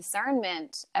loving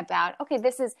discernment about, okay,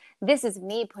 this is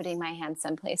me putting my hands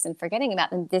someplace and forgetting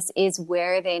about them. This is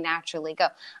where they naturally go.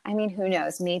 Who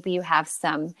knows? Maybe you have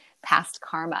some past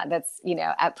karma that's,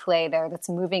 at play there that's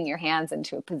moving your hands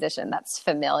into a position that's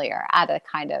familiar at a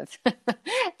kind of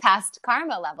past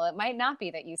karma level. It might not be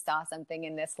that you saw something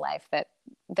in this life that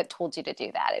told you to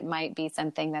do that. It might be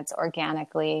something that's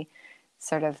organically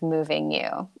sort of moving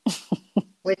you.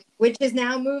 Which is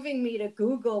now moving me to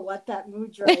Google what that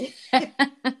mudra is.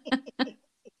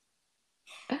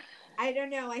 I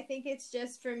don't know. I think it's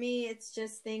just, for me, it's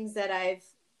just things that I've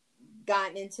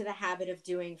gotten into the habit of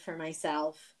doing for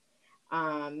myself,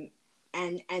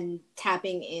 and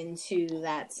tapping into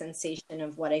that sensation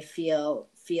of what I feel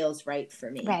feels right for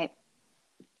me. Right.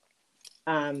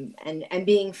 And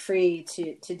being free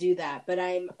to do that. But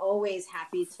I'm always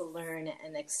happy to learn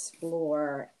and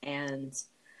explore and,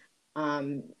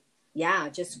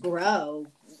 just grow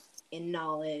in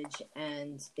knowledge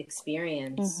and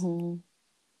experience. Mm-hmm.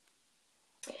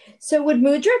 So would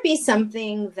mudra be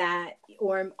something that,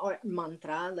 or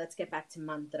mantra, let's get back to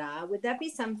mantra. Would that be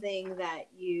something that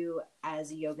you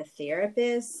as a yoga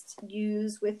therapist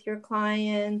use with your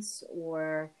clients,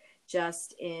 or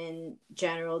just in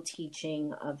general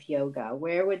teaching of yoga?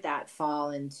 Where would that fall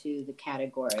into the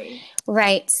category?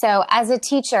 Right. So as a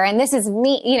teacher, and this is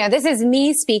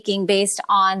me speaking based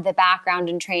on the background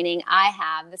and training I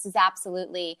have, this is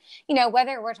absolutely,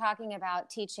 whether we're talking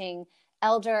about teaching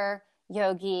elder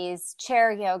yogis,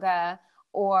 chair yoga,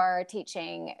 or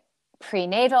teaching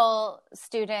prenatal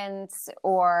students,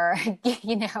 or,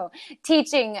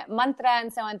 teaching mantra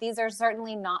and so on. These are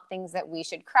certainly not things that we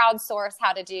should crowdsource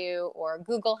how to do or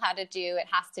Google how to do. It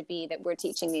has to be that we're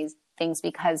teaching these things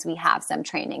because we have some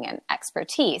training and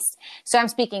expertise. So I'm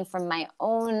speaking from my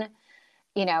own,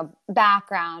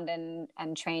 background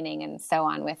and training and so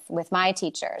on with my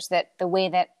teachers, that the way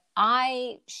that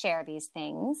I share these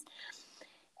things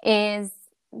is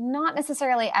not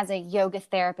necessarily as a yoga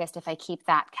therapist, if I keep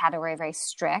that category very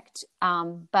strict,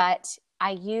 but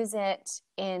I use it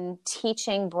in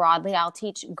teaching broadly. I'll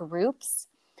teach groups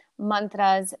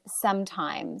mantras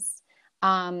sometimes,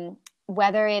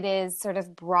 whether it is sort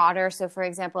of broader. So for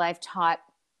example, I've taught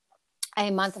a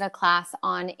mantra class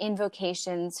on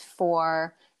invocations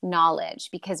for knowledge,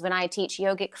 because when I teach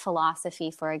yogic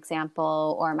philosophy, for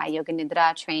example, or my yoga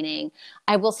nidra training,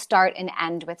 I will start and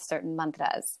end with certain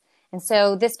mantras. And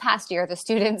so this past year, the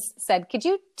students said, could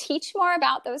you teach more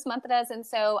about those mantras? And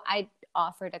so I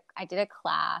did a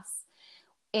class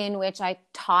in which I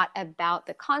taught about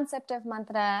the concept of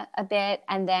mantra a bit.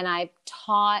 And then I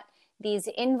taught these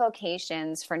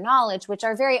invocations for knowledge, which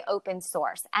are very open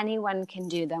source. Anyone can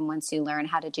do them once you learn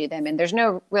how to do them. And there's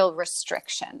no real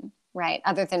restriction, right?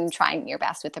 Other than trying your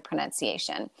best with the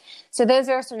pronunciation. So those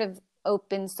are sort of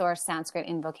open source Sanskrit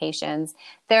invocations.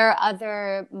 There are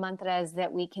other mantras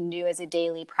that we can do as a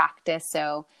daily practice.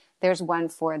 So there's one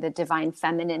for the divine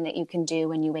feminine that you can do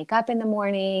when you wake up in the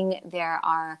morning. There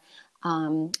are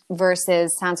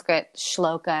verses, Sanskrit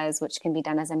shlokas, which can be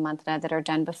done as a mantra, that are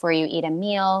done before you eat a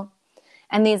meal.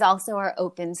 And these also are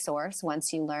open source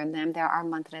once you learn them. There are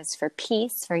mantras for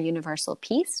peace, for universal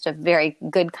peace, a very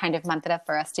good kind of mantra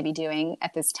for us to be doing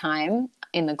at this time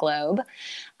in the globe.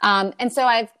 And so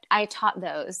I taught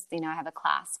those. I have a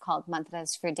class called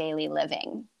Mantras for Daily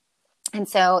Living. And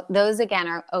so those, again,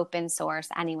 are open source.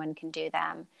 Anyone can do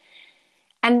them.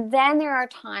 And then there are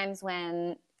times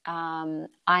when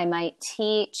I might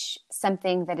teach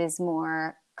something that is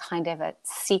more kind of a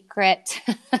secret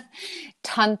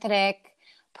tantric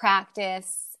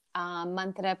practice,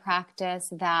 mantra practice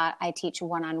that I teach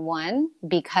one-on-one,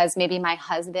 because maybe my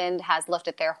husband has looked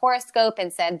at their horoscope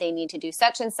and said they need to do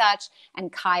such and such,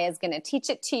 and Kai is going to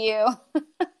teach it to you.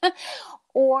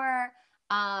 Or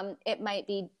it might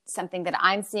be something that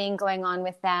I'm seeing going on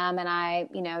with them, and I,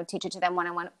 teach it to them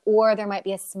one-on-one. Or there might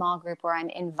be a small group where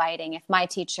I'm inviting. If my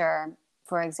teacher,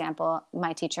 for example,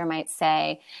 my teacher might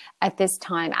say, at this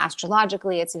time,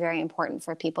 astrologically, it's very important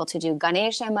for people to do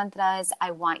Ganesha mantras.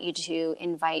 I want you to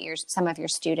invite some of your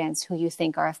students who you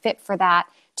think are a fit for that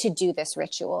to do this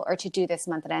ritual or to do this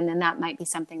mantra. And then that might be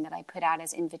something that I put out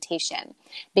as invitation,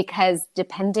 because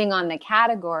depending on the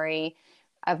category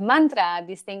of mantra,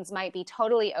 these things might be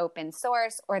totally open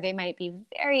source, or they might be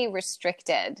very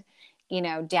restricted,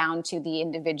 down to the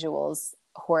individual's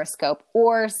horoscope,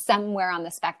 or somewhere on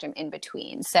the spectrum in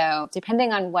between. So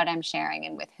depending on what I'm sharing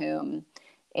and with whom,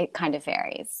 it kind of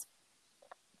varies.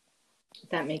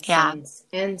 That makes sense.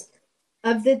 And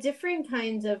of the different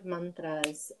kinds of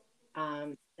mantras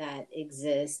that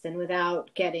exist, and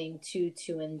without getting too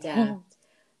in depth,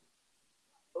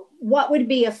 what would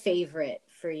be a favorite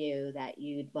for you that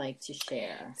you'd like to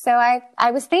share? So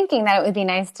I was thinking that it would be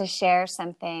nice to share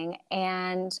something,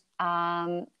 and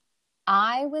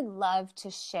I would love to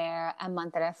share a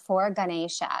mantra for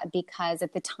Ganesha, because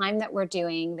at the time that we're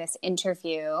doing this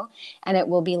interview, and it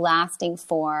will be lasting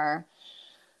for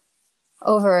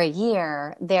over a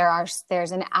year, there's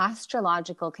an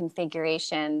astrological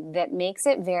configuration that makes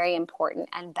it very important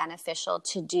and beneficial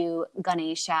to do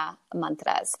Ganesha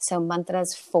mantras. So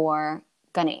mantras for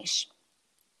Ganesh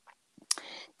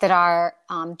that are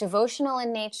devotional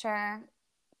in nature,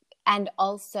 and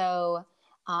also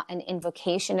an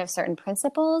invocation of certain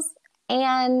principles,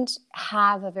 and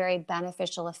have a very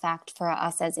beneficial effect for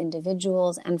us as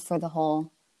individuals and for the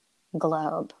whole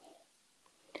globe.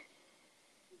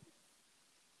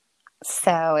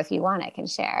 So if you want, I can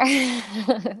share.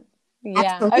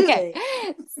 Yeah. Absolutely.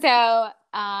 Okay. So,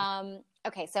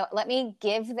 so let me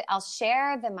I'll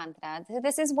share the mantra. So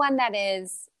this is one that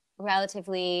is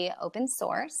relatively open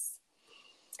source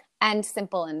and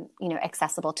simple and,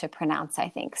 accessible to pronounce, I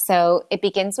think. So it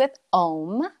begins with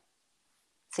Om.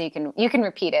 So you can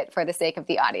repeat it for the sake of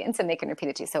the audience, and they can repeat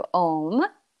it too. So Om.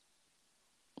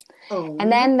 Om. And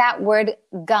then that word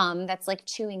gum, that's like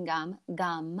chewing gum.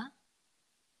 Gum.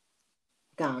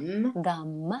 Gum.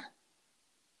 Gum.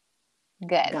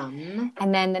 Good. Gum.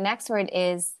 And then the next word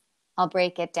is, I'll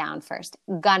break it down first.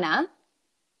 Gana.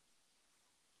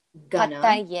 Gana.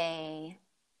 Pataye.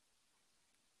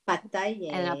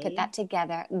 Pataye. And I'll put that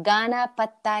together. Gana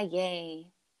pataye.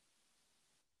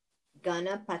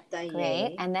 Gana pataye.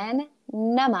 Great. And then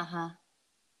namaha.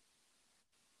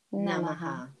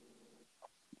 Namaha.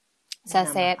 So I'll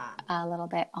say it a little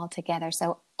bit all together.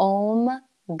 So Om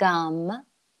Gum.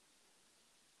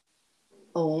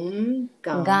 Om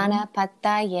Gum.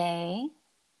 Ganapataye.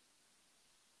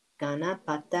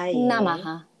 Ganapataye.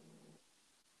 Namaha.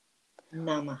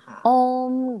 Namaha.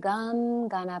 Om Gum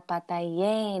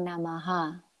Ganapataye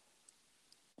Namaha.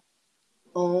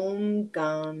 Om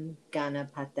Gum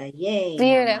Ganapataye.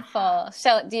 Beautiful. Namaha.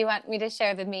 So do you want me to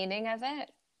share the meaning of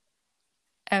it?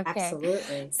 Okay.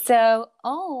 Absolutely. So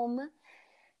Om,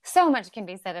 so much can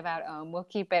be said about Om. We'll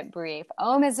keep it brief.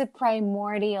 Om is a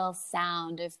primordial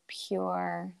sound of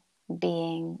pure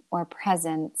being or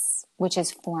presence, which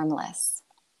is formless.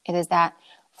 It is that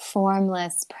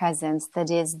formless presence that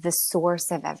is the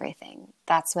source of everything.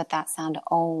 That's what that sound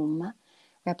Om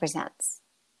represents,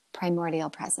 primordial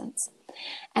presence.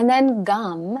 And then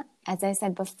Gum, as I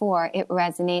said before, it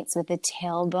resonates with the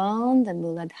tailbone, the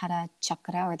Muladhara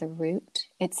chakra, or the root.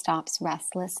 It stops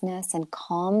restlessness and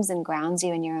calms and grounds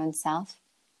you in your own self.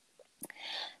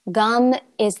 Gum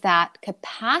is that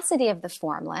capacity of the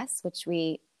formless, which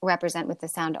we represent with the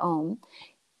sound Om.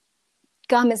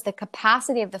 Gum is the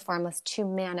capacity of the formless to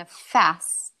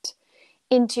manifest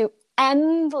into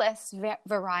endless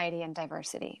variety and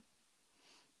diversity.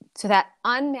 So that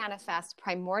unmanifest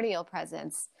primordial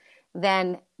presence,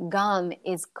 then Gum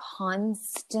is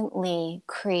constantly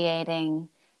creating,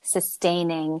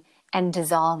 sustaining, and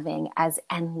dissolving as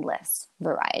endless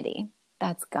variety.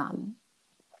 That's Gum.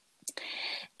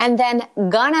 And then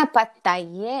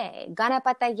Ganapataye.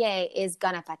 Ganapataye is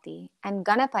Ganapati. And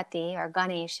Ganapati, or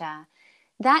Ganesha,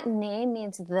 that name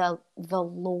means the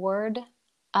Lord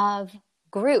of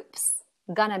groups.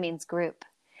 Gana means group.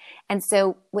 And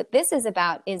so what this is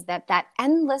about is that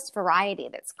endless variety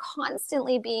that's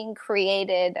constantly being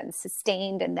created and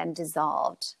sustained and then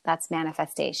dissolved. That's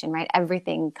manifestation, right?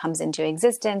 Everything comes into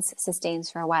existence,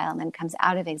 sustains for a while, and then comes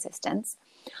out of existence.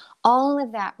 All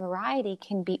of that variety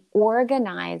can be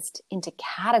organized into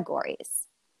categories.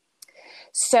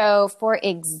 So, for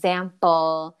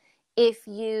example, if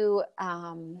you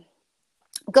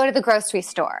go to the grocery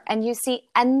store and you see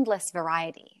endless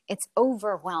variety, it's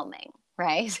overwhelming,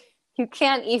 right? You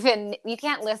can't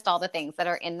list all the things that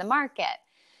are in the market.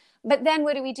 But then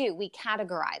what do? We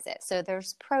categorize it. So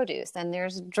there's produce and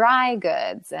there's dry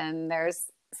goods and there's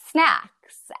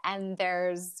snacks and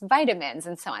there's vitamins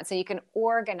and so on. So you can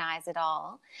organize it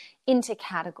all into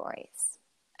categories.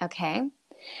 Okay.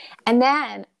 And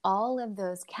then all of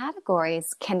those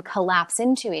categories can collapse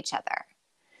into each other.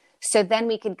 So then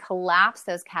we can collapse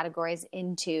those categories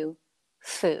into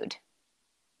food.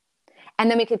 And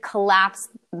then we could collapse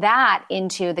that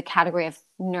into the category of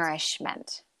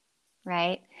nourishment,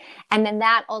 right? And then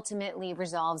that ultimately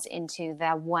resolves into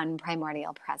the one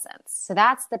primordial presence. So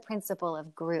that's the principle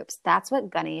of groups. That's what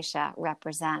Ganesha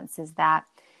represents, is that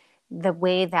the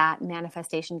way that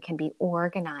manifestation can be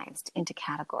organized into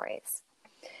categories.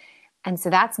 And so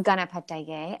that's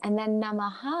Ganapataye. And then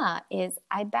Namaha is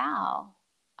I bow.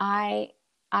 I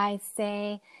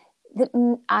say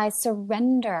that I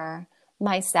surrender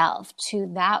myself to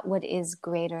that what is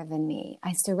greater than me.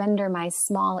 I surrender my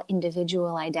small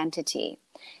individual identity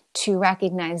to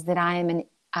recognize that I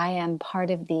am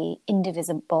part of the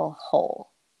indivisible whole.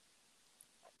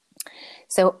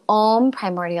 So Om,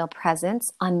 primordial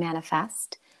presence,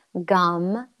 unmanifest.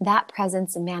 Gum, that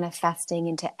presence manifesting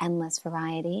into endless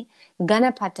variety.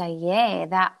 Ganapataye,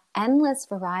 that endless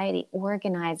variety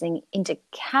organizing into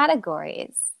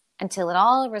categories until it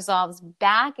all resolves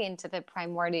back into the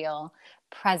primordial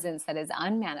presence that is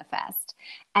unmanifest.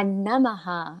 And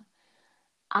Namaha,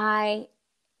 I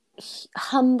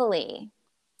humbly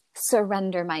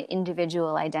surrender my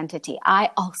individual identity,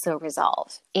 I also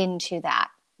resolve into that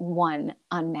one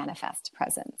unmanifest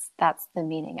presence. That's the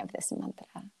meaning of this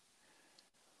mantra.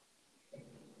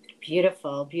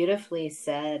 Beautiful, beautifully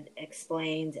said,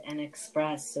 explained, and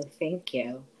expressed. So thank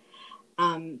you.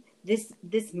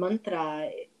 This mantra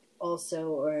also,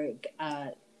 or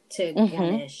to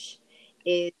Ganesh,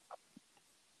 is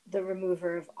the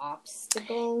remover of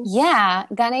obstacles. Yeah,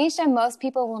 Ganesha, most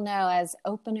people will know as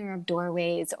opener of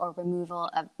doorways or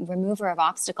remover of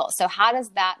obstacles. So how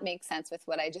does that make sense with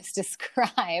what I just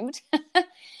described?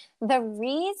 The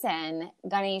reason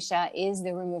Ganesha is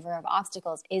the remover of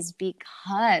obstacles is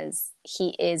because he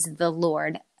is the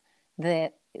Lord.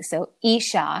 So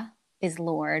Isha is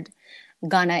Lord.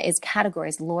 Gana is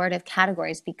categories, Lord of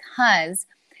categories, because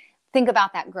think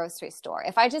about that grocery store.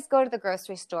 If I just go to the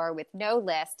grocery store with no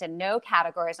list and no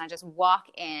categories and I just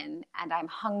walk in and I'm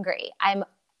hungry, I'm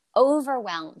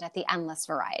overwhelmed at the endless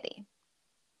variety,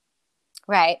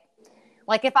 right?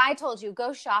 Like if I told you,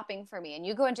 go shopping for me, and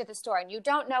you go into the store and you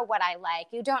don't know what I like,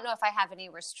 you don't know if I have any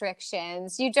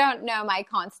restrictions, you don't know my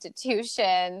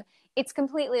constitution, it's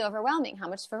completely overwhelming how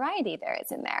much variety there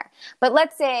is in there. But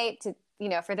let's say,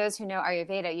 for those who know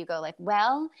Ayurveda, you go like,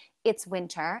 well, it's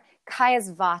winter,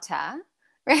 Kaya's Vata,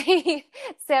 right?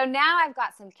 So now I've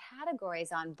got some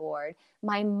categories on board.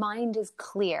 My mind is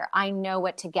clear. I know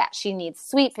what to get. She needs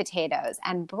sweet potatoes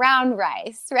and brown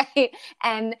rice, right?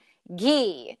 And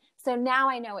ghee. So now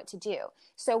I know what to do.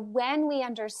 So when we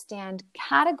understand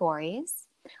categories,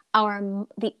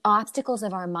 the obstacles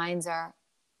of our minds are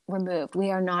removed.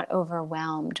 We are not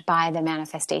overwhelmed by the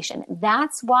manifestation.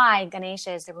 That's why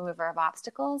Ganesha is the remover of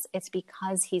obstacles. It's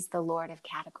because he's the Lord of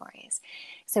categories.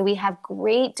 So we have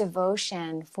great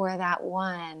devotion for that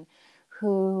one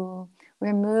who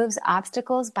removes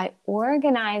obstacles by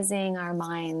organizing our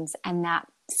minds, and that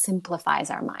simplifies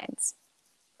our minds.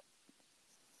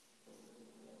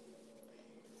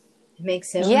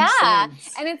 Makes so much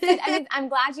sense. And I'm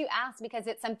glad you asked, because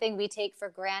it's something we take for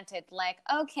granted. Like,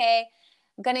 okay,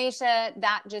 Ganesha,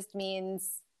 that just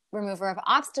means remover of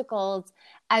obstacles,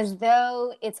 as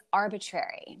though it's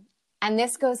arbitrary. And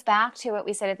this goes back to what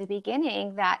we said at the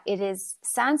beginning, that it is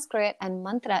Sanskrit, and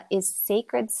mantra is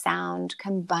sacred sound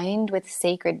combined with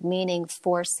sacred meaning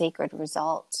for sacred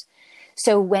result.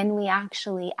 So when we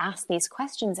actually ask these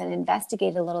questions and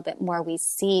investigate a little bit more, we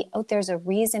see, oh, there's a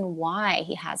reason why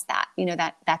he has that,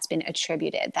 that's been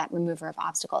attributed, that remover of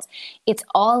obstacles. It's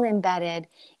all embedded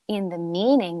in the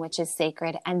meaning, which is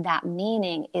sacred, and that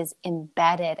meaning is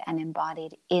embedded and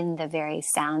embodied in the very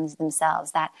sounds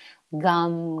themselves. That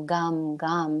gum, gum,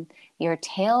 gum, your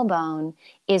tailbone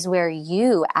is where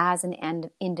you as an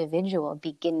individual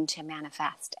begin to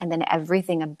manifest. And then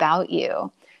everything about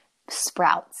you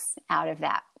sprouts out of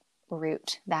that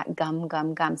root, that gum,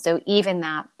 gum, gum. So even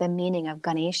that, the meaning of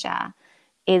Ganesha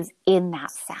is in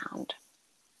that sound.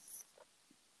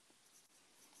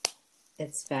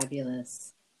 It's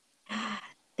fabulous.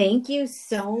 Thank you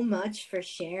so much for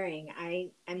sharing.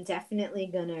 I'm definitely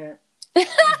gonna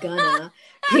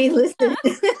re-listen.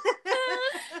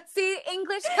 See,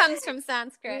 English comes from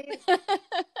Sanskrit.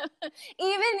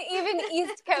 even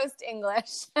East Coast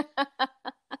English.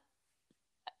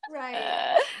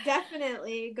 Right.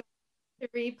 Definitely go to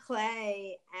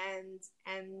replay and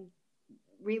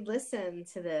re-listen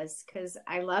to this, because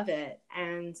I love it,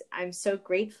 and I'm so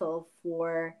grateful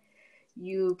for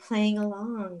you playing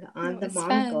along on the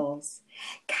Monicles.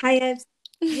 Kaya,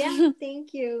 yeah,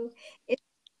 thank you.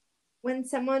 When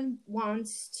someone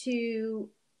wants to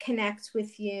connect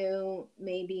with you,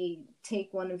 maybe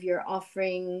take one of your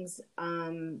offerings,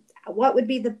 what would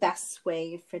be the best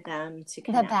way for them to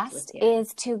connect with you? The best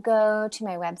is to go to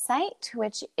my website,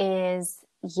 which is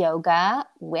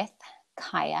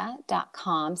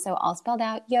yogawithkaya.com. So all spelled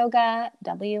out, yoga,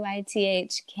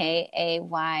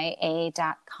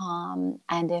 WITHKAYA.com.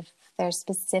 And if they're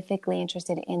specifically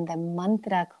interested in the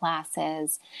mantra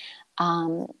classes,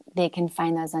 they can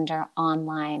find those under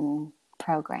online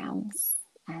programs.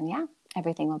 And yeah,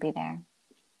 everything will be there.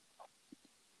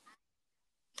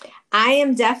 I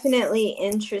am definitely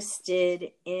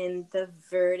interested in the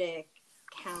Vedic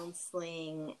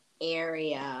counseling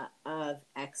area of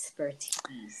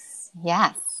expertise.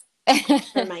 Yes.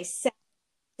 For myself,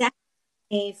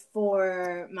 definitely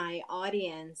for my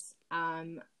audience,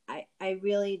 I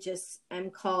really just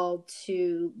am called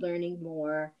to learning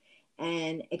more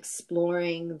and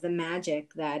exploring the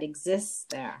magic that exists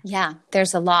there. Yeah,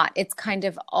 there's a lot. It's kind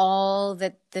of all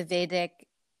that the Vedic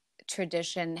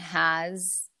tradition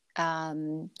has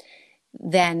then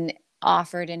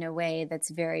offered in a way that's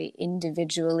very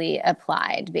individually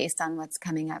applied based on what's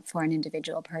coming up for an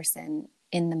individual person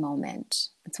in the moment.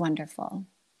 It's wonderful.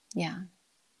 Yeah.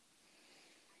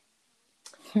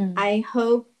 I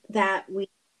hope that we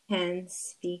can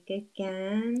speak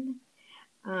again,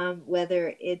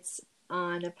 whether it's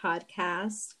on a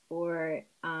podcast or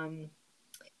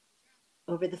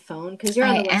over the phone, because you're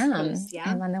on the West Coast, yeah?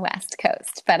 I'm on the West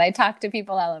Coast, but I talk to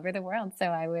people all over the world, so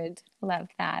I would love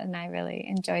that. And I really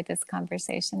enjoyed this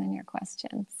conversation and your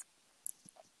questions.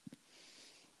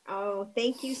 Oh,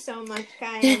 thank you so much,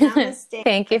 Kaya. Namaste.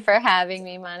 Thank you for having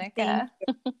me, Monica.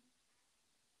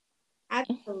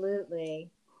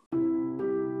 Absolutely.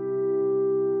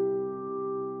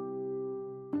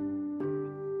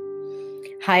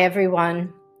 Hi,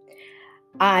 everyone.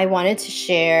 I wanted to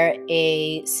share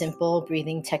a simple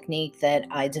breathing technique that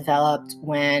I developed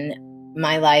when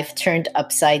my life turned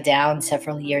upside down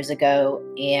several years ago,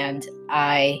 and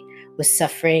I was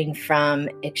suffering from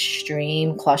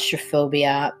extreme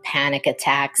claustrophobia, panic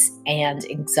attacks, and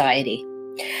anxiety.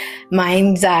 My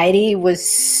anxiety was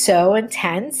so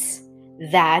intense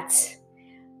that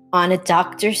on a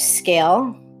doctor's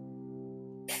scale,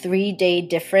 3-day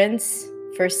difference.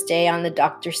 First day on the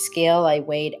doctor's scale, I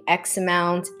weighed X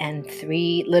amount, and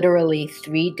literally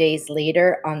 3 days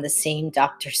later on the same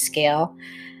doctor's scale,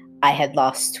 I had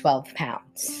lost 12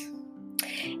 pounds.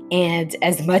 And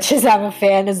as much as I'm a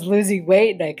fan of losing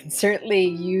weight, and I can certainly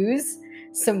use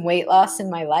some weight loss in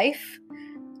my life,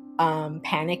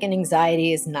 panic and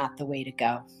anxiety is not the way to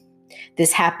go.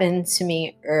 This happened to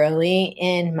me early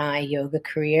in my yoga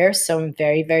career, so I'm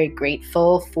very, very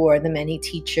grateful for the many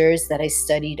teachers that I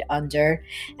studied under,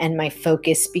 and my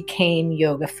focus became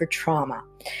yoga for trauma,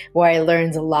 where I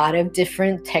learned a lot of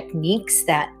different techniques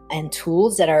and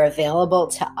tools that are available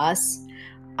to us,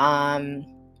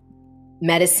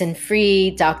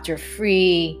 medicine-free,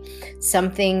 doctor-free,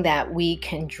 something that we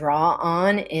can draw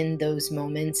on in those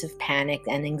moments of panic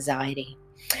and anxiety.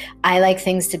 I like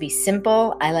things to be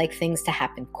simple. I like things to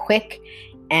happen quick.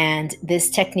 And this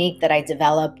technique that I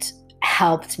developed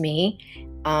helped me.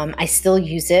 I still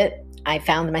use it. I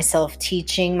found myself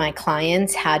teaching my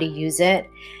clients how to use it.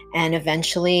 And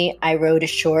eventually I wrote a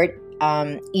short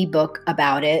ebook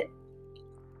about it,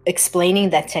 explaining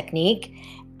that technique.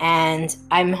 And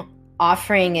I'm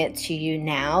offering it to you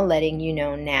now, letting you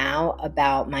know now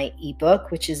about my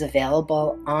ebook, which is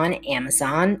available on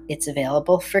Amazon. It's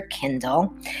available for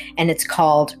Kindle, and it's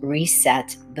called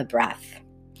Reset the Breath.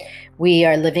 We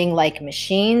are living like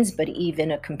machines, but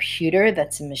even a computer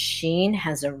that's a machine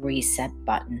has a reset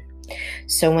button.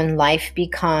 So when life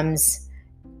becomes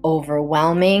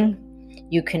overwhelming,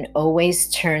 you can always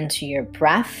turn to your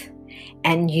breath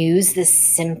and use this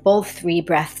simple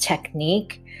 3-breath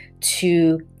technique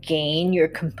to gain your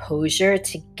composure,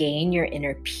 to gain your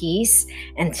inner peace,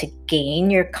 and to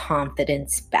gain your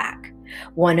confidence back.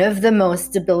 One of the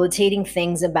most debilitating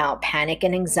things about panic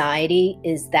and anxiety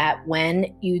is that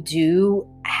when you do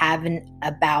have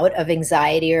a bout of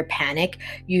anxiety or panic,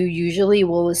 you usually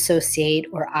will associate,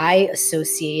 or I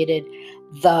associated,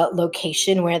 the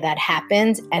location where that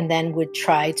happened and then would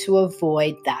try to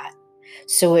avoid that.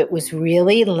 So it was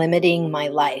really limiting my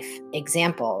life.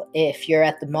 Example, if you're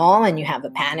at the mall and you have a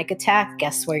panic attack,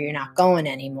 guess where you're not going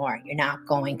anymore? You're not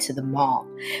going to the mall.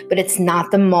 But it's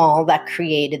not the mall that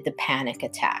created the panic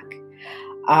attack.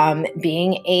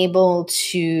 Being able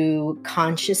to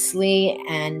consciously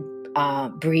and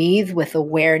breathe with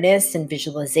awareness and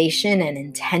visualization and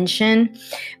intention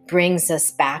brings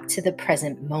us back to the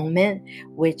present moment,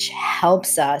 which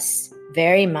helps us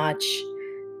very much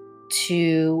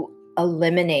to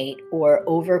eliminate or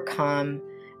overcome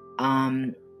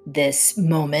this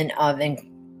moment of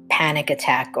panic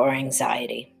attack or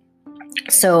anxiety.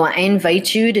 So I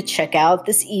invite you to check out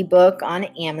this ebook on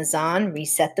Amazon,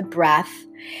 Reset the Breath.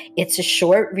 It's a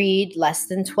short read, less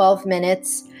than 12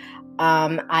 minutes.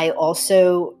 I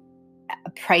also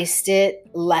priced it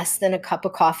less than a cup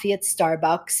of coffee at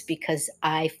Starbucks because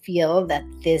I feel that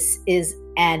this is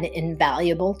an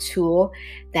invaluable tool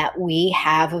that we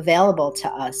have available to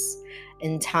us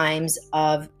in times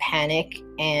of panic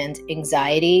and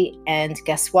anxiety. And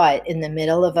guess what? In the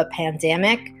middle of a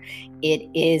pandemic, it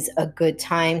is a good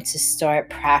time to start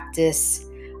practicing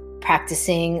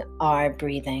our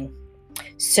breathing.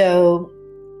 So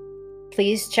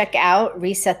please check out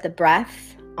Reset the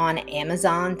Breath on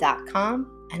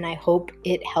Amazon.com, and I hope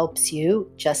it helps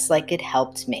you just like it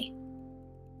helped me.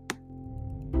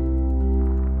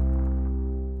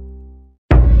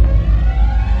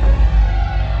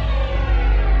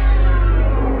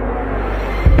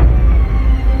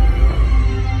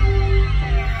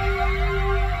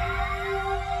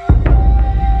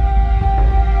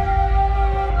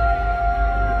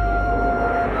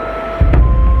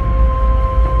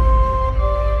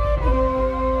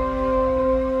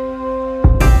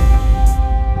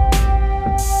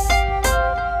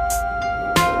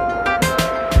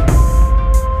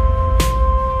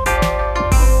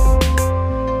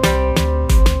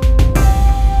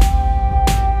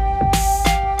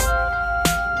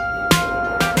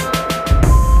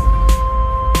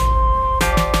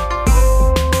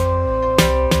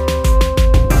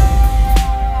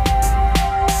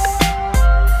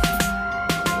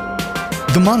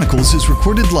 Monicles is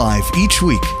recorded live each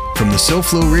week from the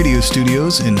SoFlo Radio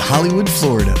Studios in Hollywood,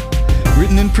 Florida.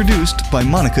 Written and produced by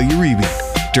Monica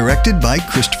Uribe. Directed by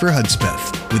Christopher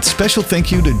Hudspeth. With special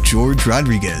thank you to George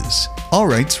Rodriguez. All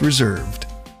rights reserved.